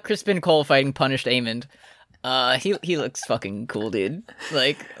see Crispin Cole fighting Punished Aemond. He looks fucking cool, dude.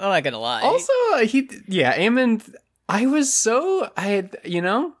 Like, I'm not gonna lie. Also, Aemond... I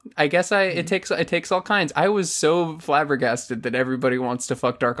guess it takes all kinds. I was so flabbergasted that everybody wants to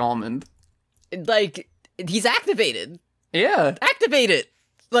fuck Dark Almond. Like, he's activated. Yeah. Activated.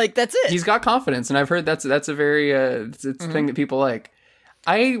 Like, that's it. He's got confidence, and I've heard that's a very, it's a thing that people like.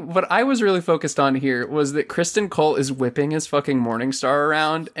 What I was really focused on here was that Criston Cole is whipping his fucking Morningstar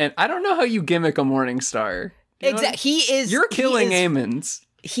around, and I don't know how you gimmick a Morningstar. Exactly. You're killing Aemond.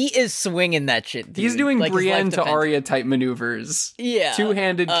 He is swinging that shit, dude. He's doing like Brienne to Arya type maneuvers. Yeah.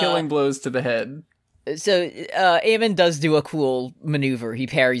 Two-handed killing blows to the head. So, Aemond does do a cool maneuver. He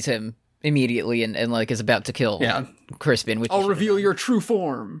parries him immediately and like is about to kill Crispin. Which I'll reveal your true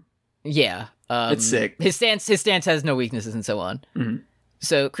form. Yeah. It's sick. His stance has no weaknesses and so on. Mm-hmm.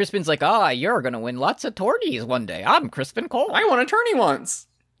 So Crispin's like, you're gonna win lots of tourneys one day. I'm Crispin Cole. I won a tourney once.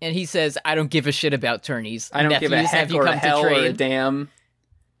 And he says, I don't give a shit about tourneys. I don't give a heck or a hell or a damn.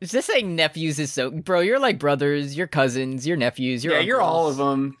 Just saying nephews is so... Bro, you're like brothers, you're cousins, you're nephews, you're uncles. You're all of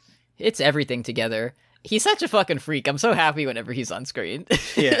them. It's everything together. He's such a fucking freak. I'm so happy whenever he's on screen.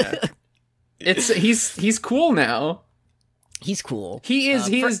 Yeah. He's cool now. He's cool. He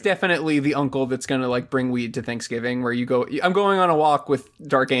is definitely the uncle that's gonna like bring weed to Thanksgiving where you go, I'm going on a walk with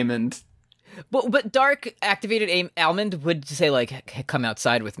Dark Aemond. But Dark activated Almond would say like, come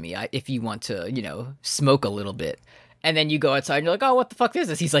outside with me if you want to, smoke a little bit. And then you go outside and you're like, oh, what the fuck is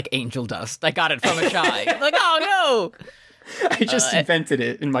this? He's like, angel dust. I got it from a shy. Like, oh no! I just invented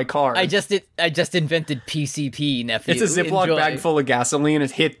it in my car. I just invented PCP, nephew. It's a Ziploc bag full of gasoline. It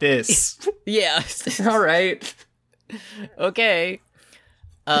hit this. Yeah. All right. Okay.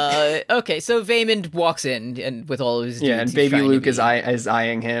 Okay, so Vaemond walks in and with all of his dudes, and baby Luke is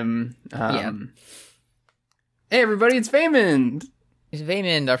eyeing him. Hey, everybody, it's Vaemond. It's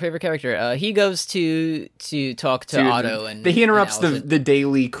Vaemond, our favorite character. He goes to talk to Otto and he interrupts the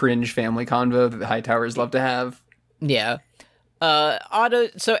daily cringe family convo that the Hightowers love to have. Yeah. Otto.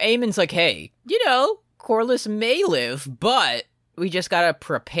 So Aemon's like, hey, Corlys may live, but we just gotta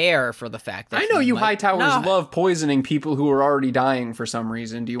prepare for the fact that I know you Hightowers love poisoning people who are already dying for some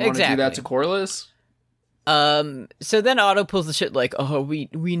reason. Do you want to do that to Corlys? So then Otto pulls the shit like, oh, we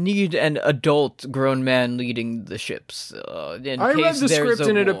need an adult grown man leading the ships. I read the script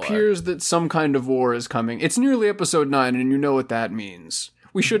and it appears that some kind of war is coming. It's nearly episode 9 and you know what that means.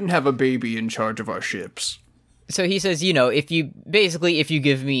 We shouldn't have a baby in charge of our ships. So he says, if you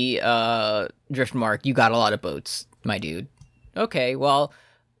give me Driftmark, you got a lot of boats, my dude. Okay, well,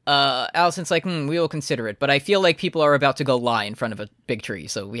 Alicent's like, we will consider it, but I feel like people are about to go lie in front of a big tree,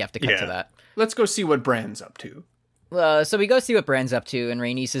 so we have to cut to that. Let's go see what Bran's up to. So we go see what Bran's up to, and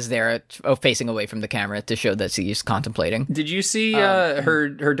Rhaenys is there, facing away from the camera to show that she's contemplating. Did you see her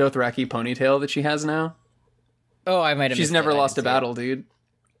Dothraki ponytail that she has now? Oh, I might have. She's never lost a battle, dude.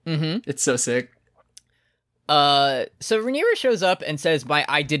 Mm-hmm. It's so sick. So Rhaenyra shows up and says,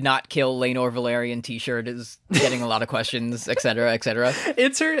 I did not kill Laenor Velaryon t-shirt is getting a lot of questions, etc., etc.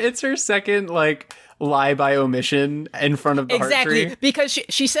 It's her second, lie by omission in front of the heart tree. Because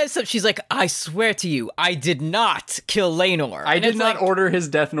she says something, she's like, I swear to you, I did not kill Laenor. I did not order his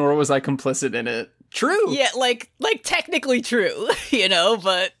death, nor was I complicit in it. True. Yeah, technically true,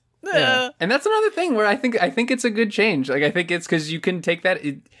 but... Yeah. And that's another thing where I think it's a good change. Like, I think it's because you can take that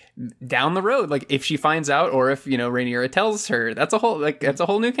down the road. Like, if she finds out, or if, Rhaenyra tells her, that's a whole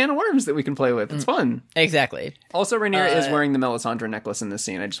new can of worms that we can play with. It's fun. Exactly. Also, Rhaenyra is wearing the Melisandre necklace in this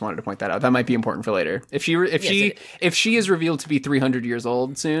scene. I just wanted to point that out. That might be important for later. If she is revealed to be 300 years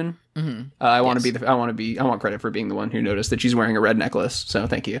old soon, I want credit for being the one who noticed that she's wearing a red necklace. So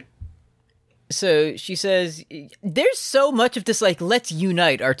thank you. So she says, there's so much of this, like, let's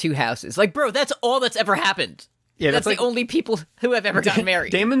unite our two houses. Like, bro, that's all that's ever happened. Yeah, that's the only people who have ever gotten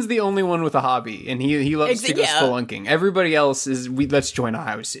married. Daemon's the only one with a hobby, and he loves to go spelunking. Everybody else is, let's join our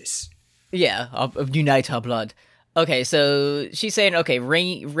houses. Yeah, unite our blood. Okay, so she's saying, okay,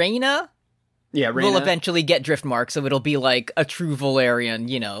 Rhaena will eventually get Driftmark, so it'll be like a true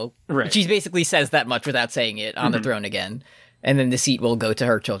Valyrian, Right. She basically says that much without saying it on the throne again. And then the seat will go to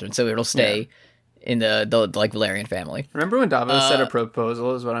her children, so it'll stay in the Valyrian family. Remember when Davos said a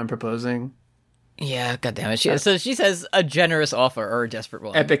proposal is what I'm proposing? Yeah, goddammit. So she says a generous offer or a desperate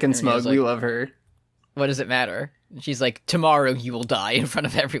one. Epic and smug, we love her. What does it matter? She's like, tomorrow you will die in front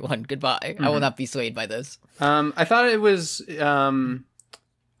of everyone. Goodbye. I will not be swayed by this. I thought it was...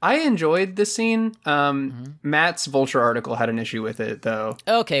 I enjoyed this scene. Matt's Vulture article had an issue with it, though.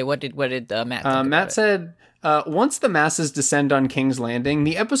 Okay, what did Matt think Matt said... once the masses descend on King's Landing,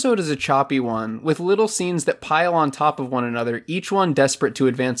 the episode is a choppy one, with little scenes that pile on top of one another, each one desperate to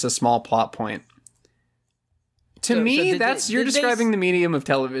advance a small plot point. You're describing the medium of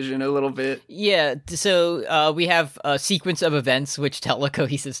television a little bit. Yeah, so we have a sequence of events which tell a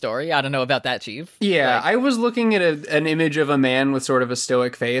cohesive story. I don't know about that, Chief. Yeah, I was looking at an image of a man with sort of a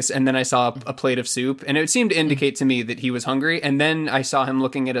stoic face, and then I saw a plate of soup, and it seemed to indicate to me that he was hungry, and then I saw him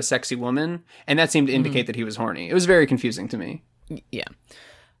looking at a sexy woman, and that seemed to indicate that he was horny. It was very confusing to me. Yeah.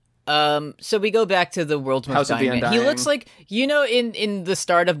 So we go back to the world's most dying man. He looks like, in the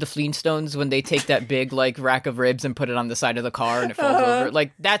start of the Flintstones when they take that big, like, rack of ribs and put it on the side of the car and it falls over.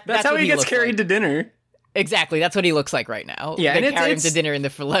 Like, that's how he gets carried to dinner. Exactly, that's what he looks like right now. Yeah, they carry him to dinner in the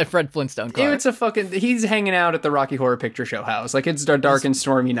Fred Flintstone car. He's hanging out at the Rocky Horror Picture Show house. Like, it's a dark and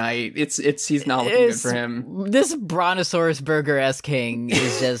stormy night. He's not looking good for him. This Brontosaurus Burger-esque king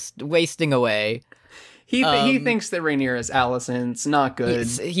is just wasting away. He thinks that Rhaenyra is Alicent's. Not good.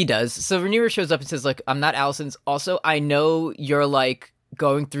 He does. So Rhaenyra shows up and says, like, I'm not Alicent's. Also, I know you're, like,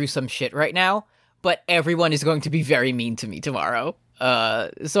 going through some shit right now, but everyone is going to be very mean to me tomorrow.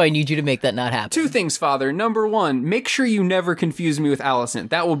 So I need you to make that not happen. 2 things, Father. Number 1, make sure you never confuse me with Alicent.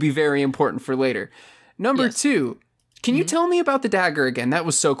 That will be very important for later. Number 2, can you tell me about the dagger again? That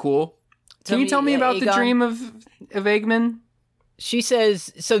was so cool. Can you tell me about Aegon? The dream of Aegon? She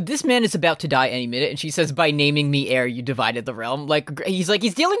says, so this man is about to die any minute, and she says, by naming me heir, you divided the realm. He's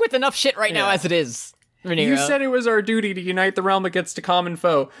dealing with enough shit right now as it is. Rhaenyra. You said it was our duty to unite the realm against a common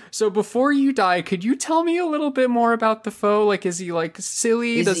foe. So before you die, could you tell me a little bit more about the foe? Like, is he, like,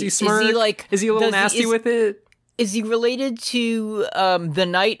 silly? Does he smirk? Is he a little nasty with it? Is he related to the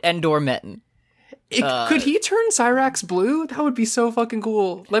knight Endor Metten? Could he turn Syrax blue? That would be so fucking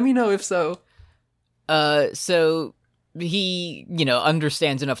cool. Let me know if so. So... he,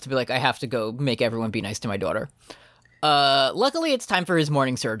 understands enough to be like, I have to go make everyone be nice to my daughter. Luckily, it's time for his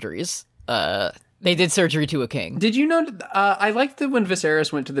morning surgeries. They did surgery to a king. Did you know, I liked that when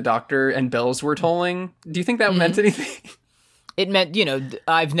Viserys went to the doctor and bells were tolling. Do you think that meant anything? It meant,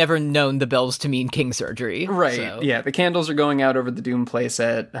 I've never known the bells to mean king surgery. Right, so. Yeah, the candles are going out over the Doom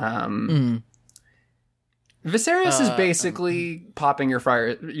playset. Viserys is basically popping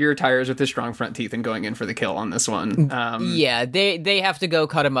your tires with his strong front teeth and going in for the kill on this one. Yeah, they have to go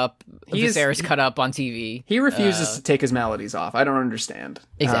cut him up. Viserys cut up on TV. He refuses to take his maladies off. I don't understand.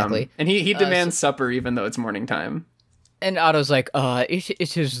 Exactly. And he demands supper even though it's morning time. And Otto's like,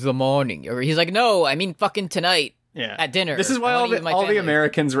 it is the morning. Or he's like, no, I mean fucking tonight. Yeah. At dinner. This is why all the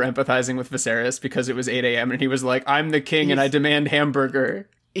Americans were empathizing with Viserys because it was 8 a.m. and he was like, I'm the king and I demand hamburger.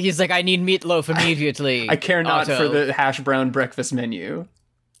 He's like, I need meatloaf immediately. I care not for the hash brown breakfast menu.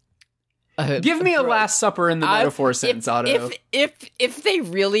 Give me a Last Supper in the metaphor sense, Otto. If they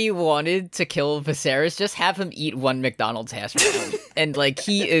really wanted to kill Viserys, just have him eat one McDonald's hash brown. And,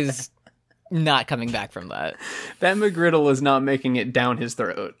 he is not coming back from that. That McGriddle is not making it down his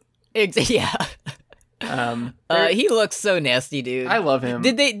throat. Yeah. He looks so nasty, dude. I love him.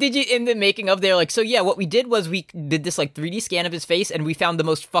 Did you, in the making of, they're like, so yeah, what we did was we did this 3D scan of his face and we found the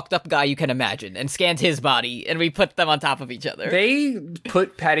most fucked up guy you can imagine and scanned his body and we put them on top of each other. They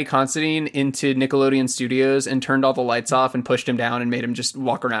put Paddy Considine into Nickelodeon Studios and turned all the lights off and pushed him down and made him just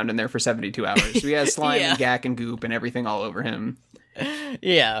walk around in there for 72 hours. So he has slime and gack and goop and everything all over him.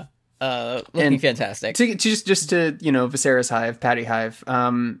 Yeah. Looking fantastic. Just to, Viserys Hive, Paddy Hive,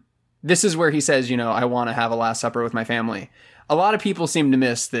 this is where he says, you know, I want to have a Last Supper with my family. A lot of people seem to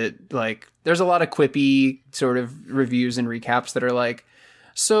miss that, like, there's a lot of quippy sort of reviews and recaps that are like,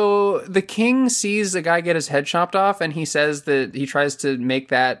 so the king sees a guy get his head chopped off, and he says that he tries to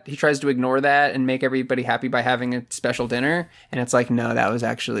ignore that and make everybody happy by having a special dinner. And it's like, no,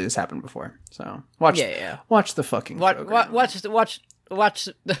 this happened before. So watch the fucking program. Watch.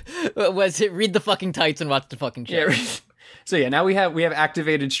 Read the fucking tights and watch the fucking show. Yeah. So yeah, now we have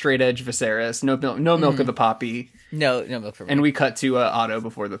activated straight edge Viserys. No milk of the poppy. No milk for me. And we cut to Otto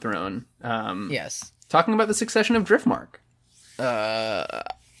before the throne. Yes. Talking about the succession of Driftmark.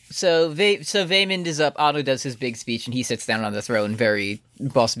 So Vaemond is up, Otto does his big speech, and he sits down on the throne, very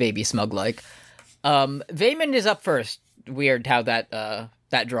boss baby smug-like. Vaemond is up first. Weird how that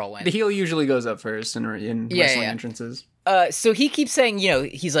draw went. The heel usually goes up first in wrestling entrances. So he keeps saying, you know,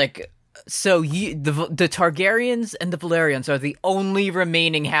 he's like, so the Targaryens and the Valyrians are the only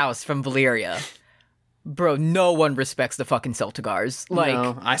remaining house from Valyria. Bro, no one respects the fucking Celtigars. Like,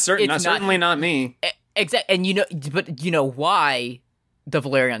 no, certainly not me. Exactly, and but you know why the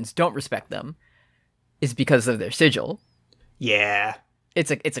Valyrians don't respect them is because of their sigil. Yeah,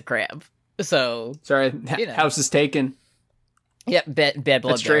 it's a crab. So sorry, house is taken. Yep, bad blood.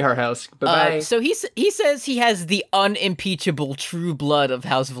 That's Strayhar house. Bye-bye. So he says he has the unimpeachable true blood of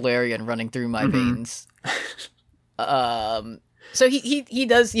House Valyrian running through my veins. So he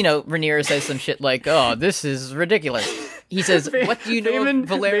does, you know, Rhaenyra says some shit like, "Oh, this is ridiculous." He says, "What do you know of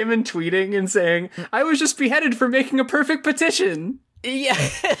Valyrian?" Vaemond tweeting and saying, "I was just beheaded for making a perfect petition." Yeah.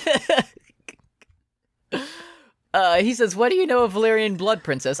 He says, "What do you know of Valyrian blood,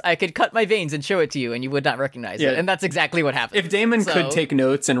 princess? I could cut my veins and show it to you, and you would not recognize it." And that's exactly what happened. If Daemon could take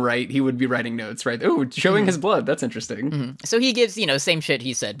notes and write, he would be writing notes, right? Oh, showing his blood. That's interesting. So he gives, you know, same shit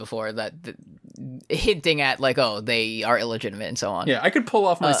he said before, that hinting at, like, oh, they are illegitimate and so on. Yeah, I could pull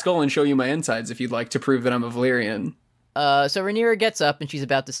off my skull and show you my insides if you'd like to prove that I'm a Valyrian. So Rhaenyra gets up and she's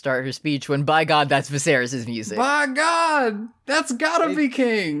about to start her speech when, by God, that's Viserys' music. By God! That's gotta be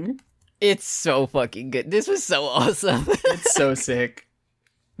king! It's so fucking good. This was so awesome. It's so sick.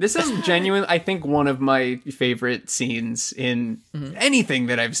 This is genuine, I think, one of my favorite scenes in anything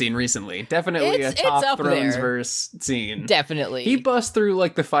that I've seen recently. Definitely a top Thronesverse scene. Definitely. He busts through,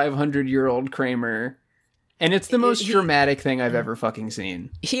 like, the 500-year-old Kramer, and it's the most dramatic thing I've ever fucking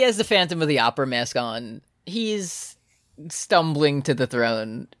seen. He has the Phantom of the Opera mask on. He's stumbling to the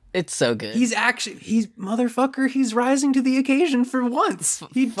throne. It's so good. He's rising to the occasion for once.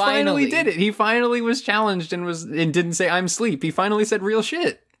 He finally did it. He finally was challenged and didn't say, "I'm sleep." He finally said real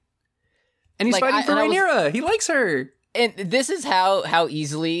shit. And he's fighting for Rhaenyra. He likes her. And this is how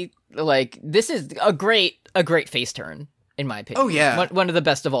easily, like, this is a great face turn, in my opinion. Oh, yeah. One of the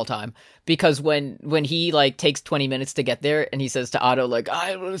best of all time. Because when he, like, takes 20 minutes to get there, and he says to Otto, like,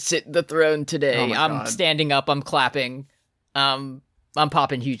 "I will sit in the throne today. I'm standing up, I'm clapping. I'm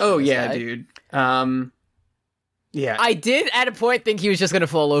popping huge." Oh, yeah, guy. Dude. Yeah. I did, at a point, think he was just gonna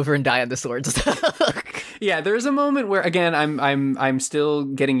fall over and die on the swords. Yeah, there's a moment where, again, I'm still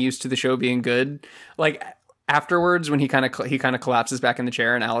getting used to the show being good. Like, afterwards, when he kind of collapses back in the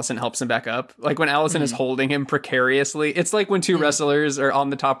chair and Alicent helps him back up. Like, when Alicent is holding him precariously, it's like when two wrestlers are on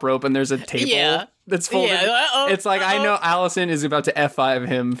the top rope and there's a table that's folded. Yeah. It's like, I know Alicent is about to F5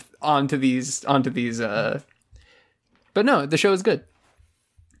 him onto these. But no, the show is good.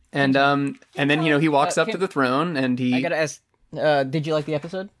 And then, you know, he walks up to the throne and he... I gotta ask, did you like the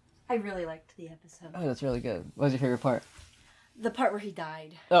episode? I really liked the episode. Oh, that's really good. What was your favorite part? The part where he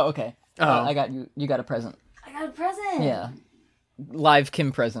died. Oh, okay. I got you got a present. I got a present! Yeah. Live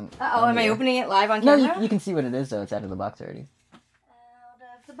Kim present. Uh-oh, am I opening it live on camera? No, you can see what it is, though. It's out of the box already. Out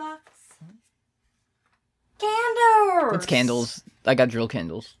of the box. Candles! It's candles. I got drill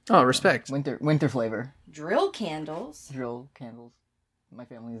candles. Oh, respect. Winter flavor. Drill candles? Drill candles. My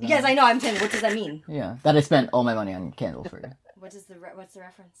family is... Yes, I know. I'm saying, what does that mean? Yeah, that I spent all my money on candles for you. What's the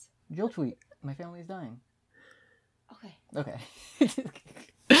reference? Drill tweet. My family is dying. Okay.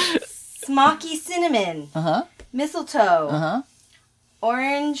 Smoky cinnamon. Uh-huh. Mistletoe. Uh-huh.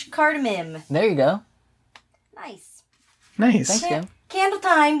 Orange cardamom. There you go. Nice. Thanks, Kim. Candle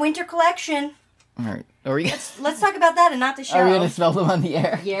time, winter collection. All right. Let's talk about that and not the show. Are we going to spell them on the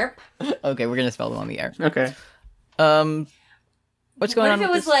air? Yep. Okay, we're going to spell them on the air. Okay. What's going on? What if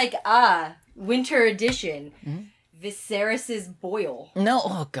it was like, winter edition, Viserys's boil? No,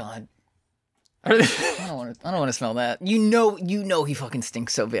 oh god. I don't want to smell that. You know he fucking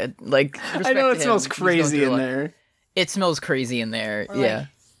stinks so bad. Like, I know it smells crazy in there. It smells crazy in there. Or yeah.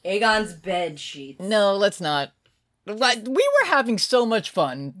 Like Aegon's bed sheets. No, let's not. Like, we were having so much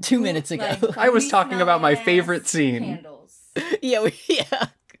fun 2 minutes ago. Like, I was talking about my favorite scene. Candles. Yeah.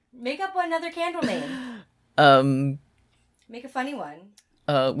 Make up another candle name. Make a funny one.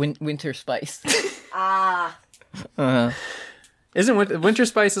 Winter Spice. Ah. Isn't Winter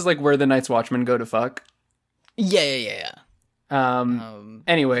Spice is like where the Night's Watchmen go to fuck? Yeah.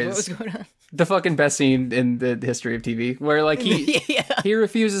 Anyways, what was going on? The fucking best scene in the history of TV, where like he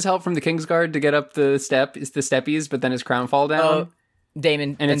refuses help from the Kingsguard to get up the steppies, but then his crown fall down.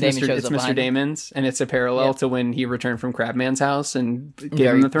 Damon and it's Damon Mr. Mr. Damon's, and it's a parallel to when he returned from Crabman's house and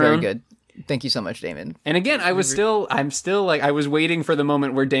gave him the throne. Very good. Thank you so much, Damon. And again, I'm still like, I was waiting for the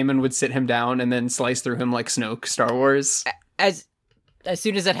moment where Damon would sit him down and then slice through him like Snoke, Star Wars. As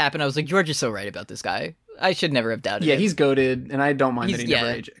soon as that happened, I was like, George is so right about this guy. I should never have doubted it. Yeah, he's goated, and I don't mind that he never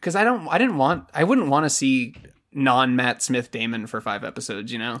aged. Because I wouldn't want to see non-Matt Smith Damon for 5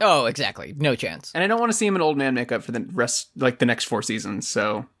 episodes, you know? Oh, exactly. No chance. And I don't want to see him in old man makeup for the rest, like the next 4 seasons,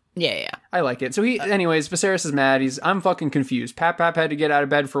 so... Yeah. I like it. So anyways, Viserys is mad. I'm fucking confused. Pap had to get out of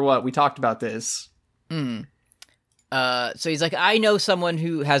bed for what? We talked about this. So he's like, I know someone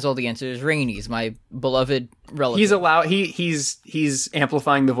who has all the answers. Rhaenys, my beloved relative. He's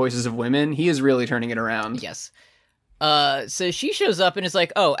amplifying the voices of women. He is really turning it around. Yes. So she shows up and is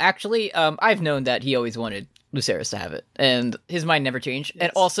like, oh, actually, I've known that he always wanted Lucerys to have it, and his mind never changed. Yes.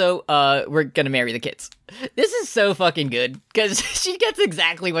 And also, we're gonna marry the kids. This is so fucking good because she gets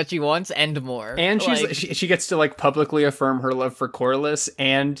exactly what she wants and more. And she gets to like publicly affirm her love for Corlys,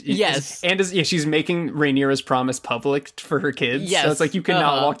 and she's making Rhaenyra's promise public for her kids. Yes, so it's like you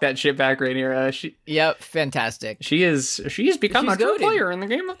cannot walk that shit back, Rhaenyra. Yep, fantastic. She's become a true player in the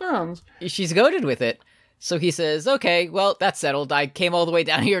Game of Thrones. She's goated with it. So he says, okay, well, that's settled. I came all the way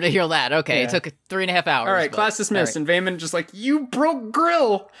down here to hear that. Okay, It took 3.5 hours. All right, class dismissed. Right. And Vaemond just like, you broke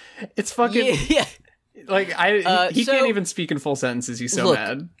Grill. It's fucking... Yeah. Like, he can't even speak in full sentences. He's so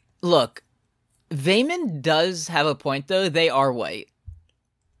mad. Look, Vaemond does have a point, though. They are white.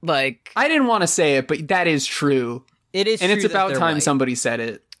 Like... I didn't want to say it, but that is true. It is and true. And it's about time white. Somebody said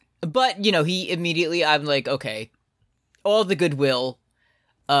it. But, he immediately... I'm like, okay, all the goodwill...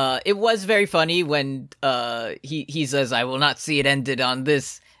 it was very funny when he says, I will not see it ended on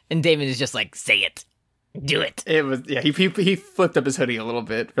this, and Damon is just like, say it. Do it. It was, he flipped up his hoodie a little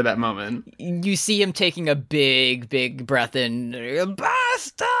bit for that moment. You see him taking a big breath in,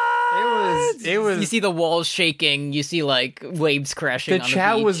 bastard! It was... You see the walls shaking, you see, like, waves crashing on the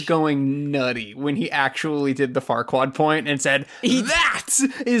chat beach. was going nutty when he actually did the Farquaad point and said, that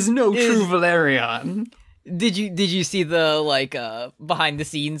is no true Valerian. Did you see the like behind the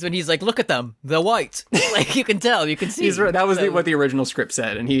scenes when he's like, look at them, they're white. Like you can tell, you can see. That was what the original script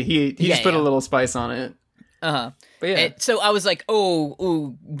said, and he just put a little spice on it. But yeah. And so I was like,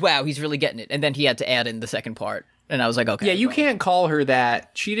 oh, wow, he's really getting it. And then he had to add in the second part, and I was like, okay. Yeah, you can't call her that.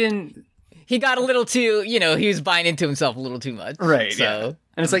 She didn't. He got a little too, he was buying into himself a little too much. Right. So. Yeah.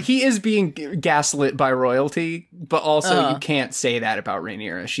 And it's like he is being gaslit by royalty, but also you can't say that about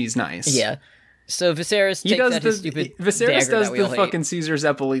Rhaenyra. She's nice. Yeah. So Viserys takes out his stupid Viserys dagger does the fucking Caesar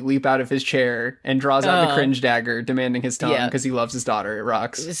Zeppeli leap out of his chair and draws out the cringe dagger, demanding his tongue because he loves his daughter. It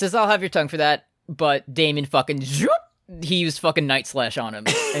rocks. He says, I'll have your tongue for that, but Damon fucking he used fucking Night Slash on him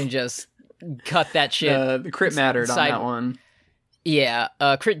and just cut that shit. The crit mattered on that one. Yeah,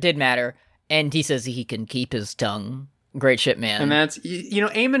 crit did matter, and he says he can keep his tongue. Great shit, man. And that's,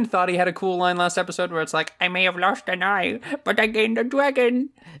 Aemon thought he had a cool line last episode where it's like, I may have lost an eye, but I gained a dragon.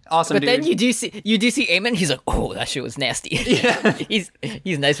 Awesome, but then you do see Aemon, he's like, oh, that shit was nasty. Yeah. he's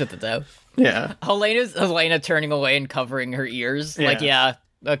nice with it, though. Yeah. Helena turning away and covering her ears. Yeah. Like, yeah,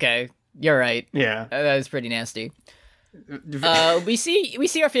 okay, you're right. Yeah. That was pretty nasty. We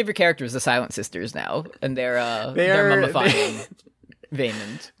see our favorite characters, the Silent Sisters, now, and they're mummifying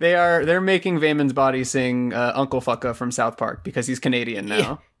Vaemond. They're making Vaemond's body sing Uncle Fucka from South Park because he's Canadian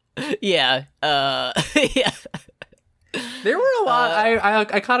now. Yeah. Yeah. There were a lot.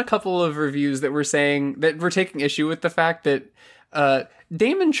 I caught a couple of reviews that were saying that were taking issue with the fact that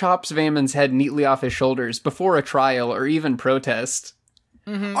Daemon chops Vaemond's head neatly off his shoulders before a trial or even protest.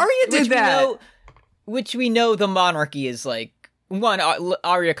 Mm-hmm. Arya did that. Which we know the monarchy is like, one,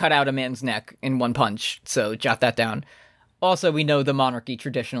 Arya cut out a man's neck in one punch, so jot that down. Also, we know the monarchy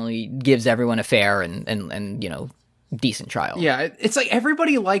traditionally gives everyone a fair and decent trial. Yeah, it's like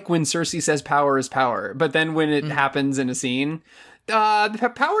everybody like when Cersei says power is power, but then when it happens in a scene,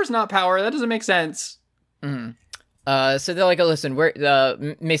 power's not power. That doesn't make sense. Mm-hmm. So they're like, oh, listen,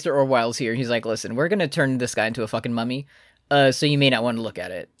 Maester Orwell's here. He's like, listen, we're gonna turn this guy into a fucking mummy. So you may not want to look at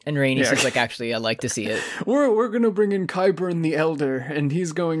it. And Rhaenys is like, actually, I'd like to see it. We're gonna bring in Qyburn the Elder, and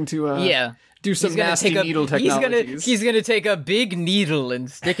he's going to do some nasty needle technologies. He's gonna take a big needle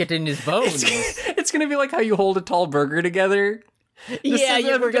and stick it in his bones. It's gonna be like how you hold a tall burger together.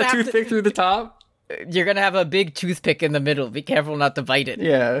 We're gonna have toothpick through the top. You're gonna have a big toothpick in the middle. Be careful not to bite it.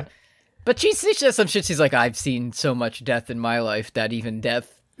 Yeah. But she says some shit. She's like, I've seen so much death in my life that even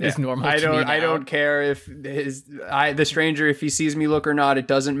death is normal. I to me now. I don't care if the stranger, if he sees me look or not, it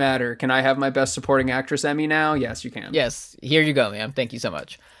doesn't matter. Can I have my best supporting actress Emmy now? Yes, you can. Yes, here you go, ma'am. Thank you so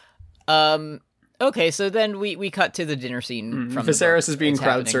much. Okay, so then we cut to the dinner scene. From Viserys is being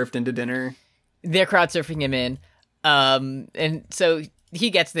crowd surfed into dinner. They're crowd surfing him in, and so he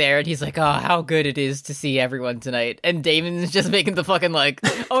gets there and he's like, "Oh, how good it is to see everyone tonight." And Daemon's just making the fucking like,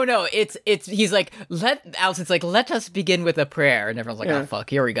 "Oh no, it's." He's like, Alicent's like, "Let us begin with a prayer," and everyone's like, "Oh fuck,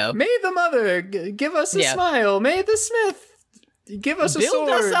 here we go." May the mother give us a smile. May the smith give us a sword.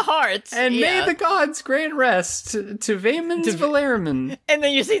 Build us a heart. And may the gods grant rest to Vaemon's Valerman. And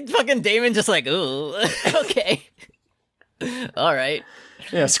then you see fucking Daemon just like, ooh, okay, all right.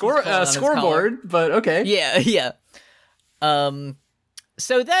 Yeah, scoreboard, but okay. Yeah.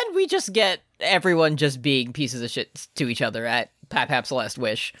 So then we just get everyone just being pieces of shit to each other at Pap's last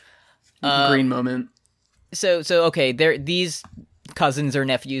wish. Green moment. So okay, these cousins or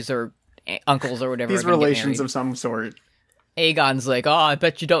nephews or uncles or whatever. These relations of some sort. Aegon's like, "Oh, I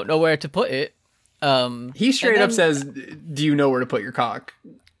bet you don't know where to put it." He straight up says, "Do you know where to put your cock?"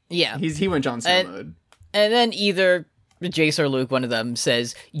 Yeah, he went Jon Snow mode. And then either Jace or Luke, one of them,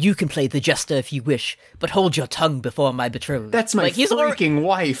 says, "You can play the jester if you wish, but hold your tongue before my betrothed." That's my freaking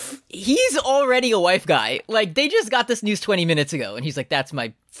wife. He's already a wife guy. Like, they just got this news 20 minutes ago, and he's like, "That's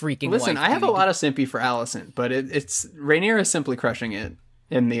my freaking wife." Listen, I have a lot of sympathy for Alicent, but it's Rhaenyra is simply crushing it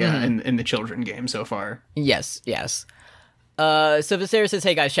in the in the children game so far. Yes. So Viserys says,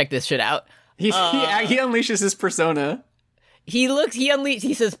 "Hey guys, check this shit out." He unleashes his persona. He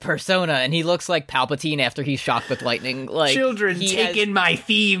says persona, and he looks like Palpatine after he's shocked with lightning. Like, children taking my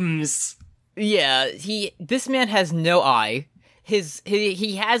themes. Yeah, this man has no eye.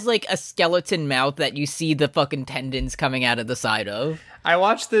 He has like a skeleton mouth that you see the fucking tendons coming out of the side of. I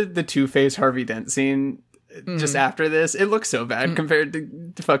watched the Two-Face Harvey Dent scene just after this. It looks so bad compared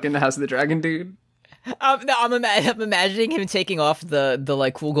to fucking the House of the Dragon dude. I'm imagining him taking off the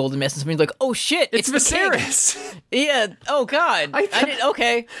like cool golden mask and being like, "Oh shit, it's Viserys!" Yeah. Oh god.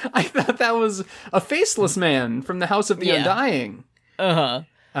 Okay. I thought that was a faceless man from the House of the Undying. So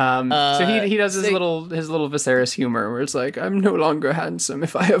he does his little Viserys humor where it's like, "I'm no longer handsome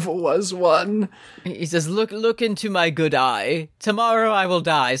if I ever was one." He says, "Look into my good eye. Tomorrow I will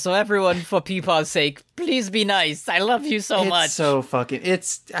die. So everyone, for Peepaw's sake, please be nice. I love you so much." It's so fucking.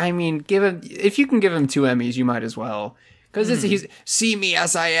 Give him, if you can give him 2 Emmys, you might as well. Because he's see me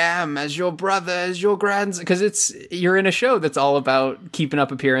as I am, as your brother, as your grandson. Because you're in a show that's all about keeping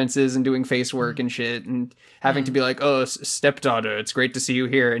up appearances and doing face work and shit, and having to be like, "Oh, stepdaughter, it's great to see you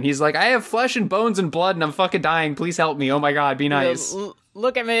here." And he's like, "I have flesh and bones and blood, and I'm fucking dying. Please help me. Oh my god, be nice.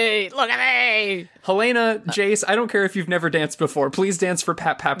 Look at me. Look at me." Helena, Jace, I don't care if you've never danced before. Please dance for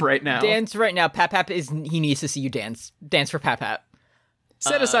Pap right now. Dance right now. Pap he needs to see you dance. Dance for Pap.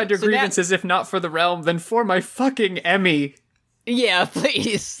 Set aside your grievances, if not for the realm, then for my fucking Emmy. Yeah,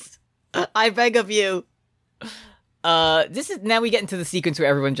 please. I beg of you. Now we get into the sequence where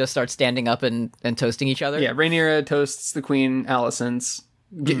everyone just starts standing up and toasting each other. Yeah, Rhaenyra toasts the Queen Alicent,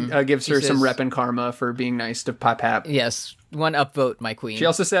 gives her some rep and karma for being nice to Pap. Yes, 1 upvote, my queen. She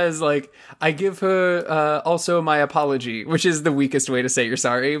also says, like, "I give her also my apology," which is the weakest way to say you're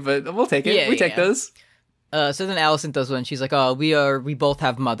sorry, but we'll take it. Yeah, we take those. So then Alicent does one. She's like, "Oh, we both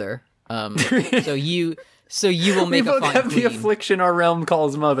have mother. So you will make a fine queen. We both have the affliction our realm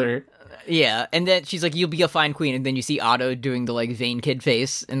calls mother." Yeah, and then she's like, "You'll be a fine queen," and then you see Otto doing the like vain kid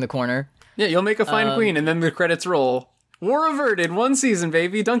face in the corner. Yeah, you'll make a fine queen, and then the credits roll. War averted, 1 season,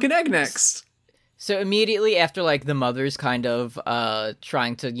 baby. Duncan Egg next. So immediately after, like, the mother's kind of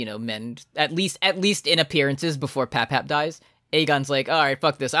trying to, mend at least in appearances before Pap dies, Aegon's like, "All right,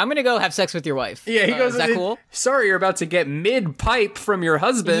 fuck this. I'm gonna go have sex with your wife." Yeah, he goes, "Is that cool?" "Sorry, you're about to get mid-pipe from your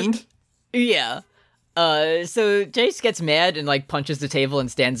husband." Yeah. So Jace gets mad and, like, punches the table and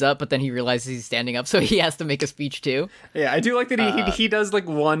stands up, but then he realizes he's standing up, so he has to make a speech, too. Yeah, I do like that he does, like,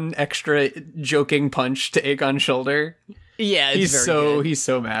 1 extra joking punch to Aegon's shoulder. Yeah, he's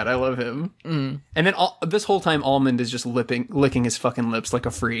so mad. I love him. And then this whole time, Almond is just licking his fucking lips like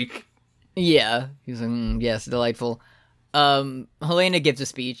a freak. Yeah. He's like, "Yes, delightful." Helena gives a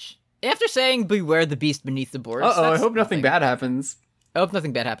speech after saying, "Beware the beast beneath the boards." I hope nothing bad happens.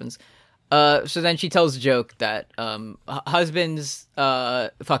 So then she tells a joke that husbands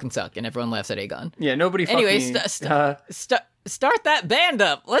fucking suck, and everyone laughs at Aegon. Yeah, nobody fucking... Anyway, start that band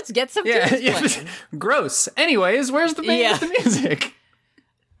up. Let's get some tunes playing. Gross. Anyways, where's the band with the music?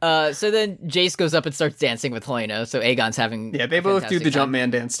 So then Jace goes up and starts dancing with Helena. So Aegon's having they both do the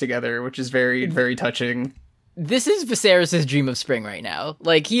Jumpman dance together, which is very, very touching. This is Viserys' dream of spring right now.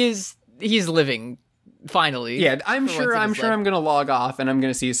 Like he's living finally. Yeah, I'm sure I'm going to log off and I'm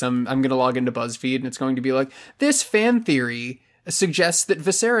going to see I'm going to log into BuzzFeed and it's going to be like, this fan theory suggests that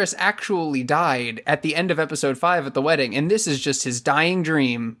Viserys actually died at the end of episode 5 at the wedding, and this is just his dying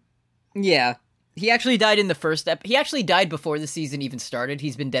dream. Yeah. He actually died in the first he actually died before the season even started.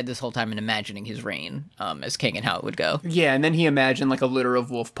 He's been dead this whole time and imagining his reign as king and how it would go. Yeah, and then he imagined like a litter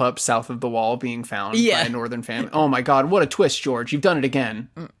of wolf pups south of the wall being found by a northern family. Oh my god, what a twist, George. You've done it again.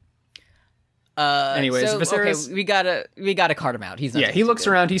 Anyways, so, Viserys... Okay, we gotta cart him out. He's not he looks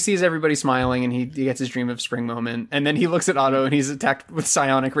around, he sees everybody smiling, and he gets his dream of spring moment, and then he looks at Otto and he's attacked with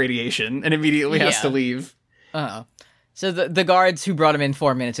psionic radiation and immediately has to leave. So the guards who brought him in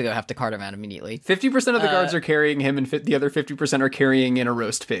 4 minutes ago have to cart him out immediately. 50% of the guards are carrying him, and the other 50% are carrying in a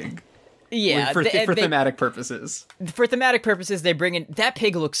roast pig. Yeah, for thematic purposes. For thematic purposes, they bring in... That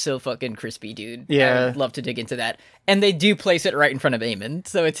pig looks so fucking crispy, dude. Yeah. I would love to dig into that. And they do place it right in front of Aemon,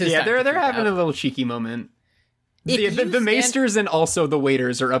 so it's his time they're having a little cheeky moment. The maesters and also the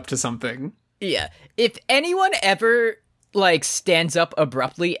waiters are up to something. Yeah. If anyone ever, stands up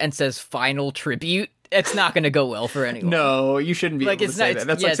abruptly and says final tribute, it's not going to go well for anyone. No, you shouldn't be able to say that.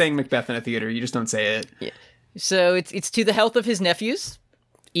 That's like saying Macbeth in a theater. You just don't say it. Yeah. So it's to the health of his nephews.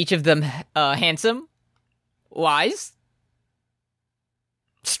 Each of them handsome, wise,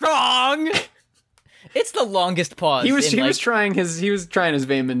 strong. It's the longest pause. He was trying his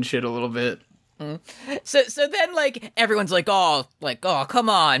Vaemon shit a little bit. So then everyone's oh come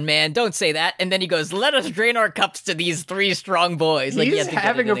on, man, don't say that. And then he goes, let us drain our cups to these 3 strong boys. He's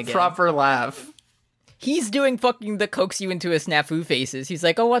having a proper laugh. He's doing fucking the coax you into a snafu faces. He's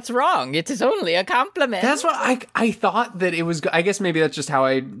like, oh, what's wrong? It is only a compliment. That's what I thought that it was. I guess maybe that's just how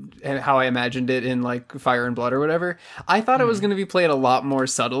I imagined it in Fire and Blood or whatever. I thought it was going to be played a lot more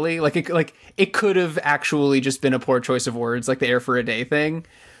subtly. It could have actually just been a poor choice of words, like the air for a day thing.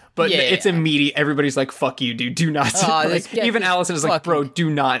 But it's immediate. Everybody's like, fuck you, dude. Do not. Even Allison is like, bro, do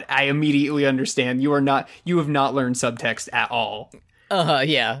not. I immediately understand. You have not learned subtext at all.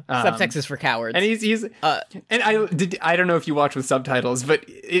 Yeah. Subtext is for cowards. And he's and I don't know if you watch with subtitles, but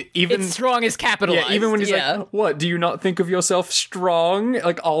even it's strong is capitalized. Yeah, even when he's like, what, do you not think of yourself strong?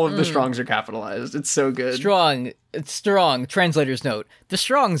 All of the strongs are capitalized. It's so good. Strong. Translator's note. The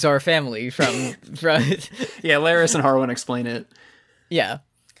Strongs are a family from Yeah, Larys and Harwin explain it. Yeah.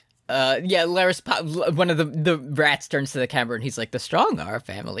 Larys, one of the rats turns to the camera and he's like, the Strong are a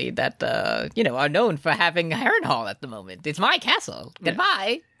family that, are known for having Harrenhal at the moment. It's my castle.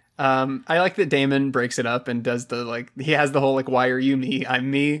 Goodbye. I like that Daemon breaks it up and does he has the whole, why are you me?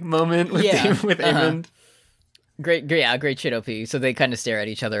 I'm me moment with Aemon. Great shit OP. So they kind of stare at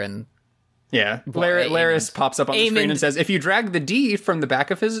each other and... Yeah. Larys pops up on the screen and says, if you drag the D from the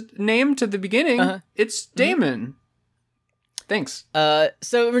back of his name to the beginning, it's Daemon. Thanks.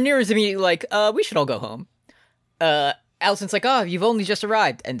 So Rhaenyra's immediately like, we should all go home. Alicent's like, oh, you've only just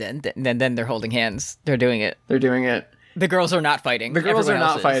arrived. And then they're holding hands. They're doing it. The girls are not fighting.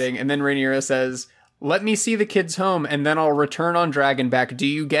 And then Rhaenyra says, let me see the kids home, and then I'll return on Dragonback. Do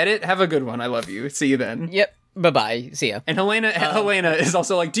you get it? Have a good one. I love you. See you then. Yep. Bye-bye. See ya. And Helena is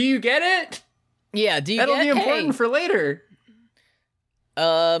also like, do you get it? Yeah, That'll be important for later.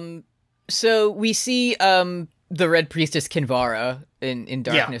 So we see, the Red Priestess Kinvara in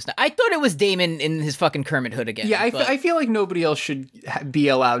Darkness. Yeah. I thought it was Daemon in his fucking Kermit hood again. Yeah, I feel like nobody else should be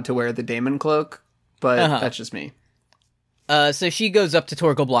allowed to wear the Daemon cloak, but that's just me. So she goes up to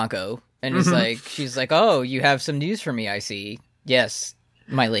Torgal Blanco and is she's like, oh, you have some news for me, I see. Yes,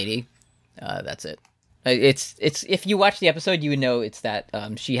 my lady. That's it. It's if you watch the episode, you would know it's that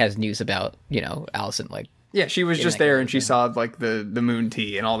she has news about, Alicent, Yeah, she was just there and she saw the moon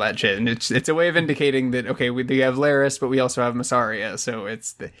tea and all that shit, and it's a way of indicating that we have Larys, but we also have Mysaria.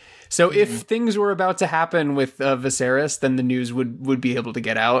 So if things were about to happen with Viserys, then the news would be able to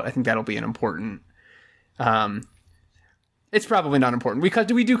get out. I think that'll be an important. It's probably not important.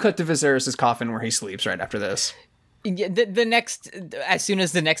 We do cut to Viserys' coffin where he sleeps right after this. Yeah, the next, as soon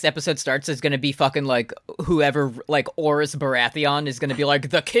as the next episode starts, is going to be fucking whoever, Oris Baratheon is going to be like,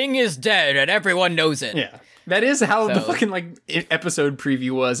 the king is dead and everyone knows it. Yeah. That is how the fucking, episode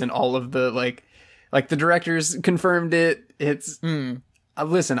preview was, and all of the, the directors confirmed it. It's,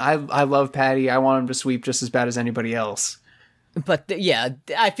 listen, I love Patty. I want him to sweep just as bad as anybody else. But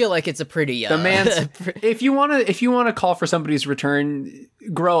I feel like it's a pretty, the man's, if you want to call for somebody's return,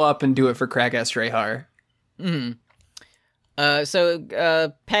 grow up and do it for Crag Strahar.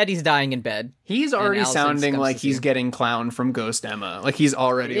 So Paddy's dying in bed. He's already sounding like he's getting clowned from Ghost Emma. Like he's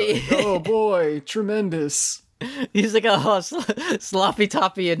already like, oh boy, tremendous. He's like, oh, sloppy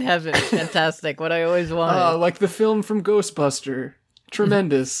toppy in heaven. Fantastic. What I always wanted. Like the film from Ghostbuster.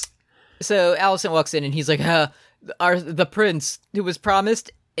 Tremendous. So Alicent walks in and he's like, the prince who was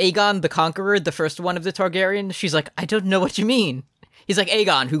promised, Aegon the Conqueror, the first one of the Targaryen. She's like, I don't know what you mean. He's like,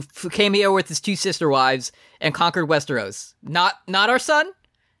 Aegon, who came here with his 2 sister wives and conquered Westeros. Not our son?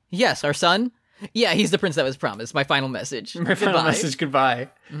 Yes, our son. Yeah, he's the prince that was promised. My final message. Final message, goodbye.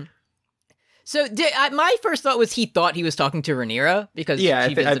 Mm-hmm. So my first thought was he thought he was talking to Rhaenyra because she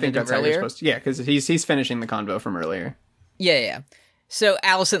visited I think him that's earlier. Yeah, because he's finishing the convo from earlier. Yeah. So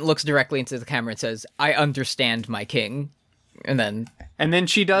Alicent looks directly into the camera and says, I understand my king. And then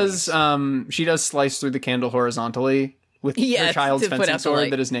she does slice through the candle horizontally with her child's fencing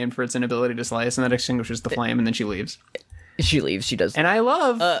sword that is named for its inability to slice, and that extinguishes the flame, and then she leaves. She does. And I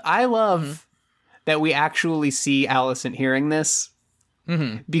love that we actually see Alicent hearing this,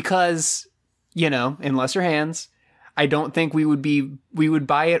 because, in lesser hands, I don't think we would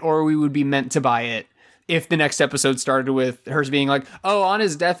buy it, or we would be meant to buy it if the next episode started with her being like, oh, on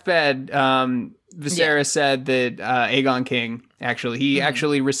his deathbed, Viserys said that Aegon King, actually, he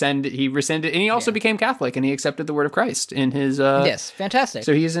rescinded, and he also became Catholic, and he accepted the word of Christ in his... yes, fantastic.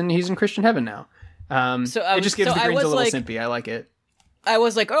 So he's in Christian heaven now. It just gives the Greens a little simpy. I like it. I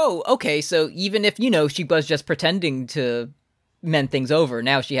was like, oh, okay, so even if, she was just pretending to mend things over,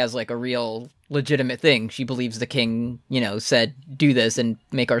 now she has, like, a real legitimate thing. She believes the king, said, do this and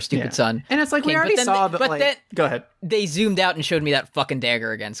make our stupid son. And it's like, king. We already saw that, then go ahead. They zoomed out and showed me that fucking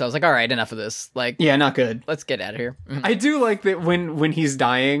dagger again, so I was like, all right, enough of this. Like, yeah, not good. Let's get out of here. Mm-hmm. I do like that when he's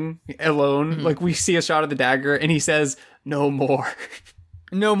dying alone, like, we see a shot of the dagger, and he says, no more.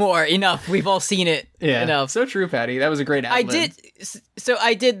 No more. Enough. We've all seen it. Yeah. Enough. So true, Patty. That was a great ad-lib.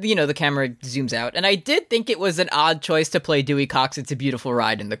 I did, the camera zooms out, and I did think it was an odd choice to play Dewey Cox It's a Beautiful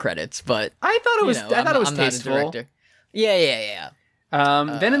Ride in the credits, but... I thought it was tasteful. Yeah.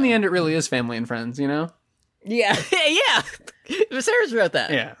 Then in the end, it really is family and friends, Yeah. Yeah. Viserys wrote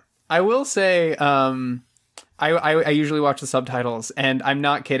that. Yeah. I will say, I usually watch the subtitles, and I'm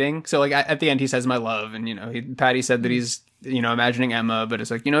not kidding. So, like, at the end, he says, my love, and, Patty said that he's, imagining Emma, but it's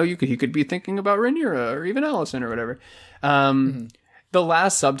like, he could be thinking about Rhaenyra, or even Alicent, or whatever. The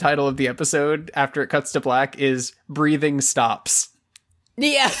last subtitle of the episode, after it cuts to black, is breathing stops.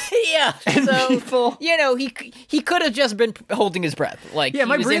 Yeah. And so, people... he could have just been holding his breath. Like, yeah,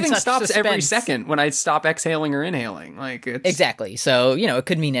 my breathing stops suspense. Every second when I stop exhaling or inhaling. Like, it's... Exactly. So, it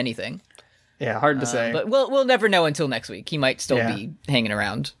could mean anything. Yeah, hard to say. But we'll never know until next week. He might still be hanging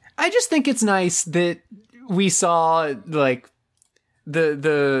around. I just think it's nice that we saw, like,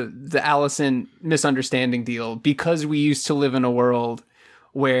 the Alicent misunderstanding deal, because we used to live in a world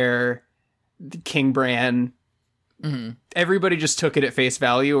where King Bran, everybody just took it at face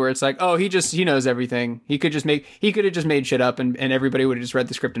value, where it's like, oh, he knows everything. He could have just made shit up, and everybody would have just read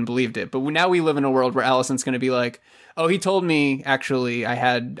the script and believed it. But now we live in a world where Alicent's going to be like, oh, he told me, actually,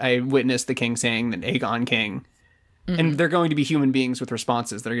 I witnessed the king saying that Aegon King. And they're going to be human beings with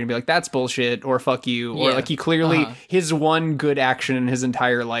responses that are going to be like, that's bullshit, or fuck you, or like, he clearly, his one good action in his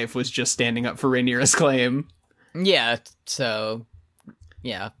entire life was just standing up for Rhaenyra's claim. Yeah, so,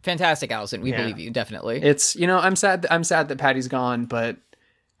 yeah, fantastic, Alicent. We believe you, definitely. It's, I'm sad that Patty's gone, but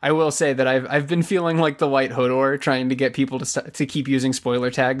I will say that I've been feeling like the White Hodor, trying to get people to keep using spoiler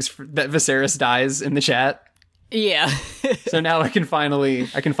tags that Viserys dies in the chat. Yeah. So now I can finally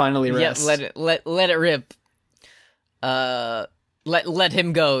rest. Yeah, let it rip. Let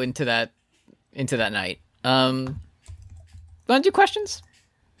him go into that night. Want to do questions?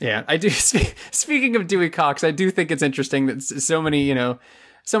 Yeah, I do. Speaking of Dewey Cox, I do think it's interesting that so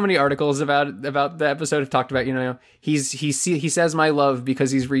many articles about the episode have talked about, he says my love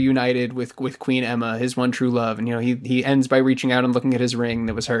because he's reunited with Queen Emma, his one true love, and he ends by reaching out and looking at his ring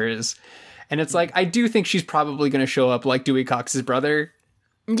that was hers. And it's like, I do think she's probably going to show up like Dewey Cox's brother.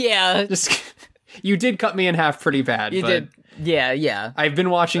 Yeah. You did cut me in half pretty bad. You did. Yeah. I've been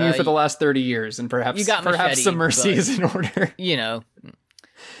watching you for the last 30 years, and perhaps some mercy is in order.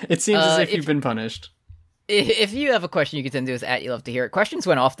 It seems as if you've been punished. If you have a question, you can send to us at You Love to Hear It. Questions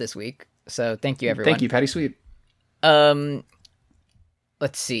went off this week, so thank you, everyone. Thank you, Patty Sweet. Let's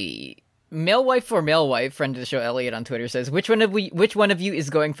see. Male wife, friend of the show, Elliot on Twitter says, which one of you is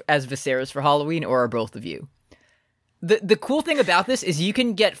going as Viserys for Halloween, or are both of you? The cool thing about this is you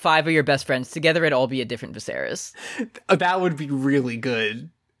can get 5 of your best friends together and all be a different Viserys. That would be really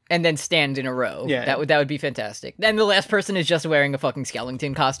good. And then stand in a row. Yeah. That would be fantastic. Then the last person is just wearing a fucking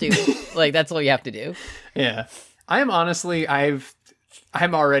skeleton costume. Like, that's all you have to do. Yeah. I'm honestly, I'm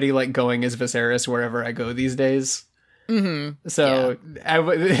already like going as Viserys wherever I go these days. Mm-hmm. So I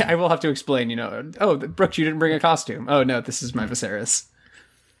will have to explain, oh, Brooke, you didn't bring a costume. Oh no, this is my Viserys.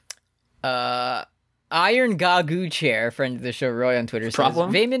 Iron Gagu Chair, friend of the show, Roy on Twitter, says,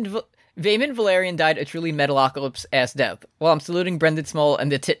 Vaemond Valerian died a truly Metalocalypse-ass death. While I'm saluting Brendan Small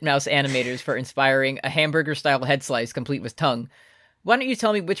and the Titmouse animators for inspiring a hamburger-style head slice complete with tongue, why don't you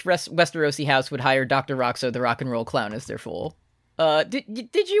tell me which Westerosi house would hire Dr. Roxo, the rock and roll clown, as their fool?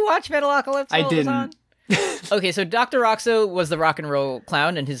 Did you watch Metalocalypse? I didn't. Okay, so Dr. Roxo was the rock and roll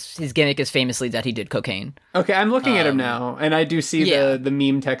clown, and his gimmick is famously that he did cocaine. Okay, I'm looking at him now, and I do see the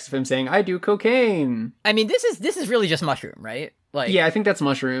meme text of him saying, "I do cocaine." I mean, this is really just mushroom, right? Like, yeah, I think that's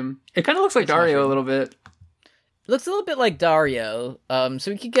mushroom. It kind of looks like Dario mushroom. A little bit. Looks a little bit like Dario. So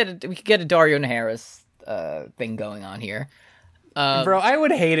we could get a Dario Naharis thing going on here. Bro, I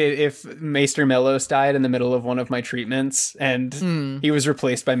would hate it if Maester Melos died in the middle of one of my treatments, and he was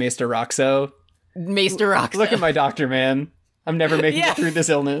replaced by Maester Roxo. Maester Roxo. Look at my doctor, man. I'm never making it through this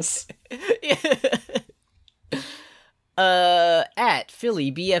illness. At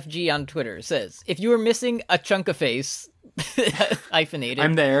Philly BFG on Twitter says, if you were missing a chunk of face, hyphenated.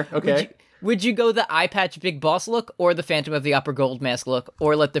 I'm there. Okay. Would you go the eye patch Big Boss look, or the Phantom of the Opera gold mask look,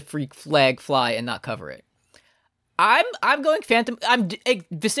 or let the freak flag fly and not cover it? I'm going Phantom.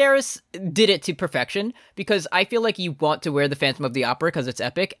 Viserys did it to perfection, because I feel like you want to wear the Phantom of the Opera because it's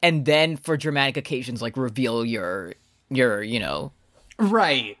epic, and then for dramatic occasions, like reveal your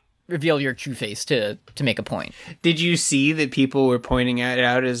right, reveal your true face to make a point. Did you see that people were pointing it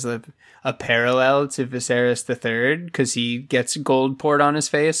out as a parallel to Viserys III, because he gets gold poured on his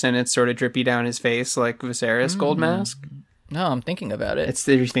face and it's sort of drippy down his face like Viserys gold mask? No, I'm thinking about it.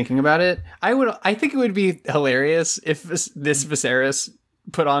 You're thinking about it? I think it would be hilarious if this Viserys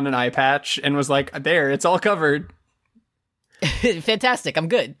put on an eye patch and was like, there, it's all covered. Fantastic, I'm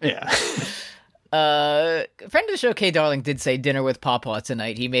good. Yeah. Friend of the show, Kay Darling, did say dinner with Pawpaw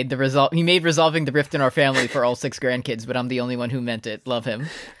tonight. He made resolving the rift in our family for all 6 grandkids, but I'm the only one who meant it. Love him.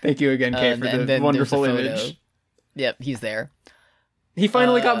 Thank you again, Kay, for the wonderful image. Yep, he's there. He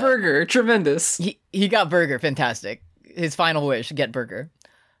finally got Burger. Tremendous. He got Burger. Fantastic. His final wish, get Burger.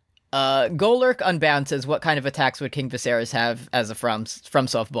 Golurk Unbound says, what kind of attacks would King Viserys have as a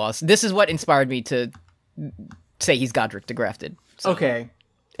FromSoft boss? This is what inspired me to say he's Godric DeGrafted. So. Okay.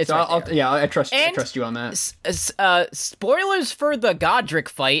 So I trust you on that. Spoilers for the Godric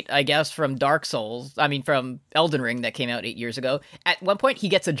fight, I guess, from Dark Souls. I mean, from Elden Ring that came out 8 years ago. At one point, he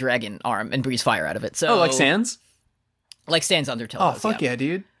gets a dragon arm and breathes fire out of it. So, like Sans? Like Sans Undertale. Oh, fuck yeah,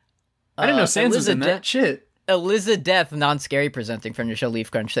 dude. I didn't know Sans was in that. Shit. Elizabeth, non-scary presenting from the show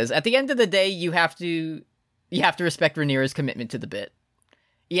Leaf Crunch, says, at the end of the day, you have to respect Rhaenyra's commitment to the bit.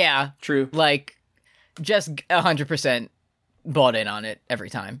 Yeah. True. Like, just 100% bought in on it every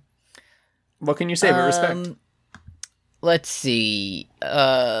time. What can you say but respect? Let's see.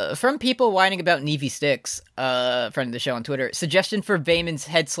 From people whining about Nevi Sticks, friend of the show on Twitter, suggestion for Vaemon's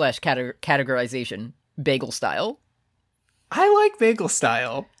head / categorization, bagel style. I like bagel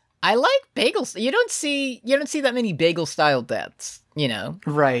style. I like bagels. You don't see that many bagel style deaths,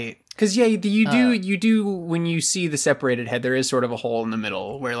 Right. Because you do when you see the separated head, there is sort of a hole in the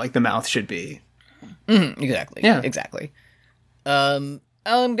middle where like the mouth should be. Mm-hmm, exactly. Yeah. Exactly. I'm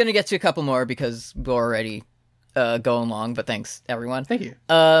gonna get to a couple more because we're already going long, but thanks everyone. Thank you.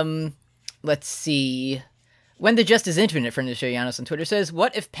 Let's see. When the Just is Infinite friend of the show, Giannis on Twitter says,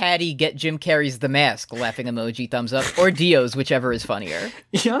 what if Patty get Jim Carrey's The Mask, laughing emoji, thumbs up, or Dio's, whichever is funnier?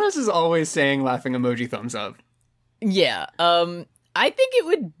 Giannis is always saying laughing emoji, thumbs up. Yeah, I think it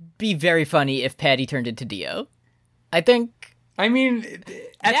would be very funny if Patty turned into Dio. At the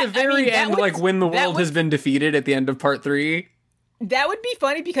very end, when the world has been defeated at the end of part 3. That would be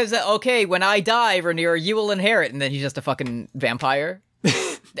funny because, when I die, Rhaenyra, you will inherit, and then he's just a fucking vampire.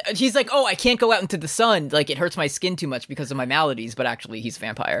 He's like, oh, I can't go out into the sun. Like, it hurts my skin too much because of my maladies, but actually he's a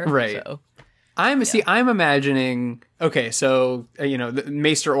vampire. Right. So, I'm imagining, Maester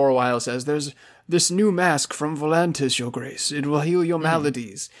Orwyle says, there's this new mask from Volantis, your grace. It will heal your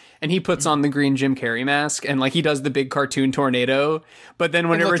maladies. And he puts on the green Jim Carrey mask, and he does the big cartoon tornado. But then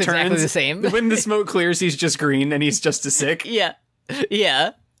when it returns, exactly the same. When the smoke clears, he's just green, and he's just as sick. Yeah.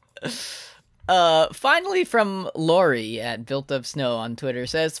 Yeah. Finally from Lori at Built of Snow on Twitter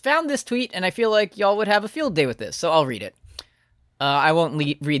says, found this tweet and I feel like y'all would have a field day with this, so I'll read it. I won't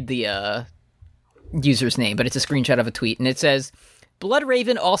read the user's name, but it's a screenshot of a tweet, and it says,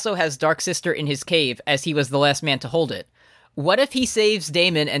 Bloodraven also has Dark Sister in his cave, as he was the last man to hold it. What if he saves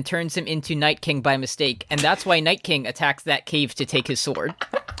Daemon and turns him into Night King by mistake, and that's why Night King attacks that cave to take his sword?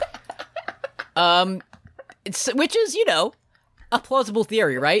 which is, a plausible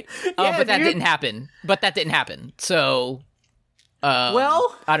theory, right? But that didn't happen. So,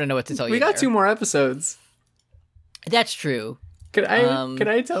 well, I don't know what to tell you. We got 2 more episodes. That's true. Can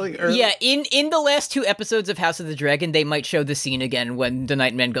I tell you? Yeah, in the last 2 episodes of House of the Dragon, they might show the scene again when the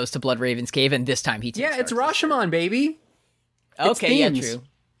Nightman goes to Bloodraven's cave, and this time he takes it's Rashomon, baby. Okay, yeah, true.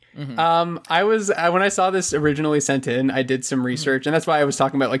 Mm-hmm. When I saw this originally sent in, I did some research, and that's why I was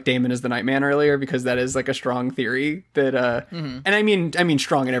talking about like Daemon as the Nightman earlier, because that is like a strong theory that, and I mean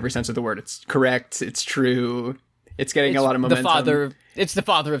strong in every sense of the word. It's correct. It's true. It's getting a lot of momentum. It's the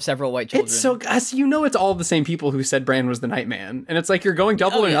father of several white children. It's so, as it's all the same people who said Bran was the Nightman, and it's like you're going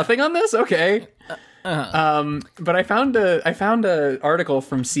double or nothing on this. Okay. But I found a article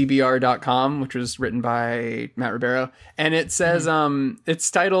from CBR.com, which was written by Matt Ribeiro, and it says it's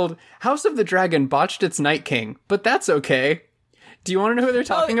titled "House of the Dragon botched its Night King, but that's okay." Do you want to know who they're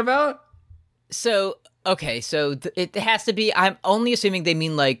talking about? So it has to be. I'm only assuming they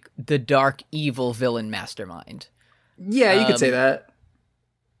mean like the dark evil villain mastermind. Yeah, you could say that.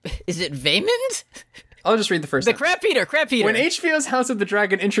 Is it Vaymond? I'll just read the first. The Crab Feeder. When HBO's House of the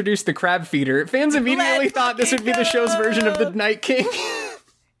Dragon introduced the Crab Feeder, fans immediately thought this would be the show's version of the Night King.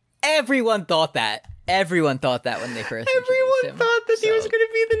 Everyone thought that. Everyone thought that when they first. Everyone thought that he was going to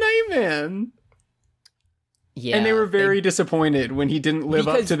be the Nightman. Yeah, and they were very disappointed when he didn't live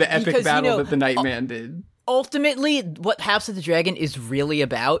up to the epic battle that the Nightman did. Ultimately, what House of the Dragon is really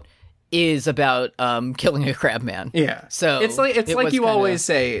about is about killing a crab man. Yeah. So it's like you always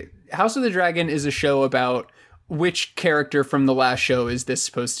say, House of the Dragon is a show about which character from the last show is this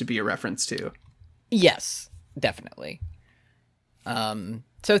supposed to be a reference to. Yes, definitely.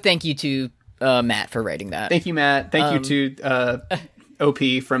 So thank you to Matt for writing that. Thank you, Matt. Thank you to OP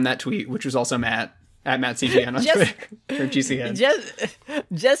from that tweet, which was also Matt. At MattCGN on Twitter, or GCN.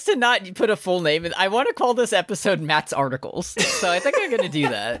 Just to not put a full name, I want to call this episode Matt's Articles. So I think I'm going to do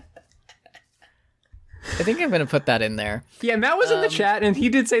that. I think I'm going to put that in there. Yeah, Matt was in the chat, and he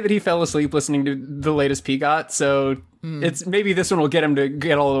did say that he fell asleep listening to the latest PGOT, so it's maybe this one will get him to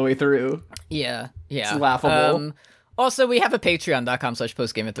get all the way through. Yeah. It's laughable. Also, we have a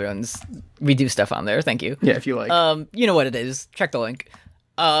patreon.com/post Game of Thrones. We do stuff on there. Thank you. Yeah, if you like. You know what it is. Check the link.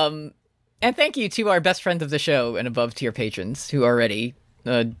 And thank you to our best friend of the show and above tier patrons who already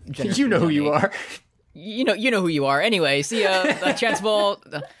you know who you are. You know who you are. Anyway, see ya, Chance Ball,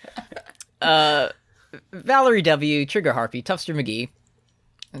 Valerie W, Trigger Harpy, Tuffster McGee.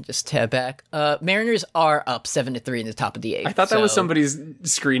 And just tab back. Mariners are up 7-3 in the top of the 8th. I thought that was somebody's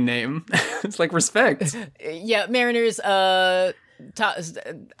screen name. It's like respect. Yeah, Mariners up at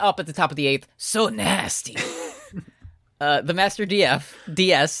the top of the 8th. So nasty. The Master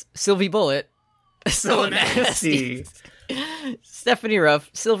DS, Sylvie Bullet, so nasty. Stephanie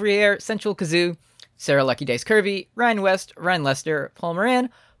Ruff, Silverier, Central Kazoo, Sarah Lucky Dice Kirby, Ryan West, Ryan Lester, Paul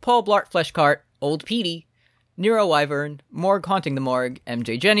Moran, Paul Blart Fleshcart, Old Petey, Nero Wyvern, Morg Haunting the Morgue,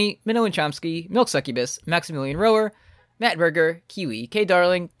 MJ Jenny, Minnow and Chomsky, Milk Succubus, Maximilian Rower, Matt Berger, Kiwi, K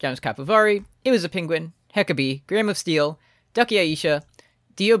Darling, James Capivari, It Was a Penguin, Heckabee, Graham of Steel, Ducky Aisha,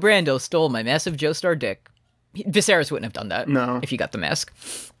 Dio Brando stole my massive Joestar dick. Viserys wouldn't have done that. No. If he got the mask.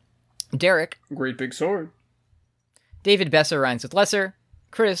 Derek. Great big sword. David Besser rhymes with lesser.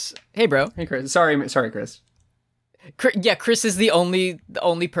 Chris. Hey, bro. Hey, Chris. Sorry, Chris. Yeah, Chris is the only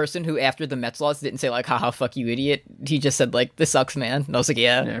person who, after the Mets loss, didn't say, like, haha, fuck you, idiot. He just said, like, this sucks, man. And I was like,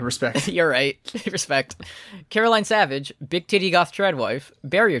 yeah. Yeah, respect. You're right. Respect. Caroline Savage. Big Titty Goth Treadwife.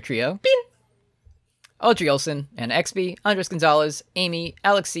 Barrier Trio. Bean. Audrey Olson. Anna Exby. Andres Gonzalez. Amy.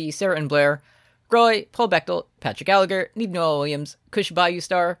 Alex C. Sarah and Blair. Roy, Paul Bechtel, Patrick Gallagher, Neeb Noel Williams, Kush Bayou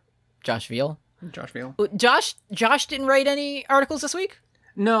Star, Josh Veal. Josh didn't write any articles this week?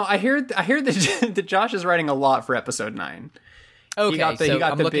 No, I heard that Josh is writing a lot for episode 9. Okay,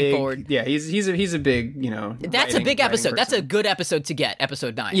 I'm looking forward. Yeah, he's a big, That's a big episode. That's a good episode to get,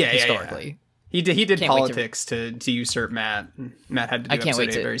 episode 9, historically. Yeah. He did politics to usurp Matt. Matt had to do episode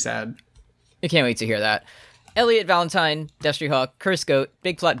 8, very sad. I can't wait to hear that. Elliot Valentine, Destry Hawk, Curse Goat,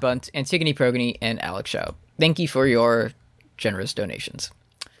 Big Flat Bunt, Antigone Progony, and Alex Shaw. Thank you for your generous donations.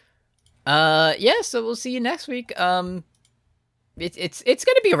 So we'll see you next week. It's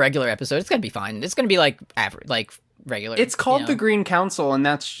gonna be a regular episode. It's gonna be fine. It's gonna be like average, like regular. It's called the Green Council, and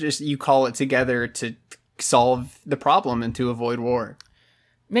that's just you call it together to solve the problem and to avoid war.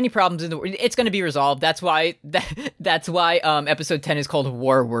 Many problems in the world. It's going to be resolved. That's why. That's why. Episode 10 is called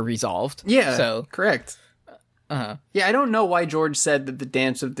 "War Were Resolved." Yeah. So correct. Yeah, I don't know why George said that the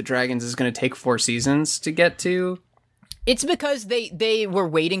Dance of the Dragons is going to take 4 seasons to get to. It's because they were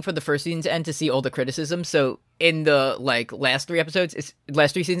waiting for the first season to end to see all the criticism. So in the last 3 episodes,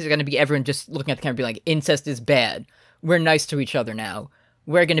 last 3 seasons are going to be everyone just looking at the camera, being like, "Incest is bad. We're nice to each other now.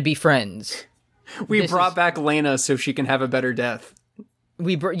 We're going to be friends." We brought back Lena so she can have a better death.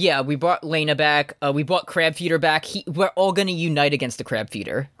 We brought Lena back. We brought Crab Feeder back. We're all going to unite against the Crab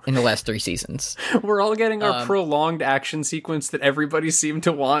Feeder in the last 3 seasons. We're all getting our prolonged action sequence that everybody seemed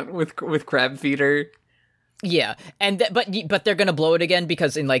to want with Crab Feeder. Yeah, and but they're gonna blow it again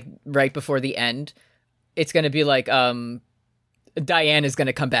because in right before the end, it's gonna be Diana is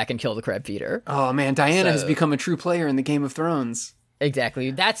gonna come back and kill the Crab Feeder. Oh man, Diana has become a true player in the Game of Thrones. Exactly.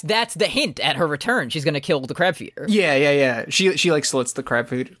 That's the hint at her return. She's gonna kill the Crab Feeder. Yeah. She slits the Crab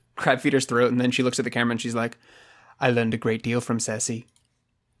Feeder's throat, and then she looks at the camera and she's like, "I learned a great deal from Cersei."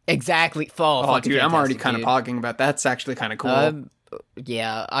 Exactly. Oh, dude, I'm already kind of pogging about that. That's actually kind of cool.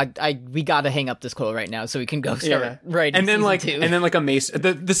 Yeah, we gotta hang up this call right now so we can go start writing. And then season 2. and then a mace.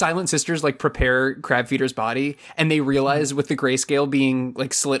 The Silent Sisters prepare Crab Feeder's body, and they realize with the grayscale being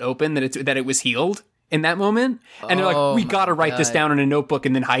slit open that it was healed in that moment, and they're like, we gotta write this down in a notebook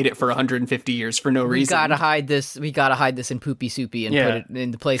and then hide it for 150 years for no reason. We gotta hide this in Poopy Soupy and put it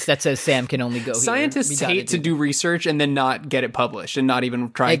in the place that says Sam can only go here. Scientists hate to do research and then not get it published and not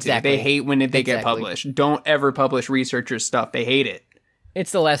even try to. They hate when they get published. Don't ever publish researchers' stuff. They hate it.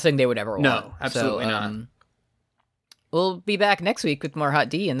 It's the last thing they would ever want. No, absolutely not. We'll be back next week with more Hot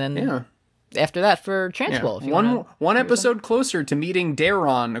D, and then after that for Transwell. One episode closer to meeting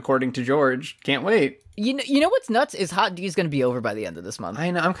Daron, according to George. Can't wait. You know what's nuts is Hot D is going to be over by the end of this month.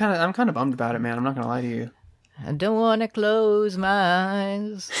 I know. I'm kind of bummed about it, man. I'm not going to lie to you. I don't want to close my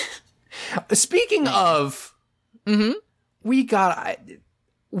eyes. Speaking of, we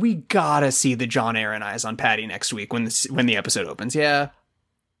gotta see the John Aaron eyes on Patty next week when the episode opens. Yeah.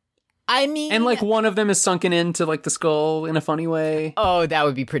 I mean, and one of them is sunken into the skull in a funny way. Oh, that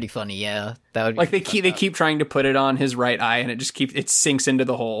would be pretty funny. Yeah, that would be they keep trying to put it on his right eye, and it sinks into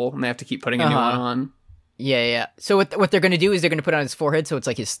the hole, and they have to keep putting a new one on. Yeah. So what they're going to do is they're going to put it on his forehead, so it's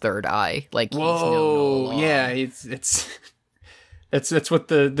his third eye. Whoa, yeah, it's that's what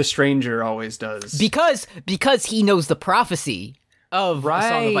the stranger always does. Because he knows the prophecy of A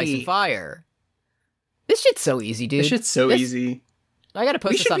Song of Ice and Fire. This shit's so easy, dude. This shit's so easy. I gotta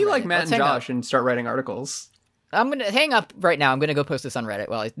post this on Reddit. We should be like Matt and Josh and start writing articles. I'm gonna hang up right now. I'm gonna go post this on Reddit.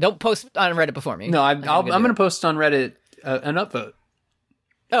 Well, don't post on Reddit before me. No, I'm gonna post on Reddit an upvote.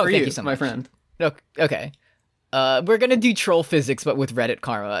 Oh, thank you so much, my friend. Okay. We're gonna do troll physics, but with Reddit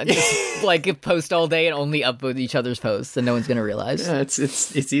karma, and just post all day and only upvote each other's posts, and no one's gonna realize. Yeah,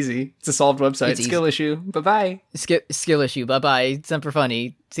 it's easy. It's a solved website. Skill issue. Bye. Skill issue. Bye. Semper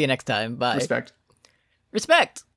funny. See you next time. Bye. Respect.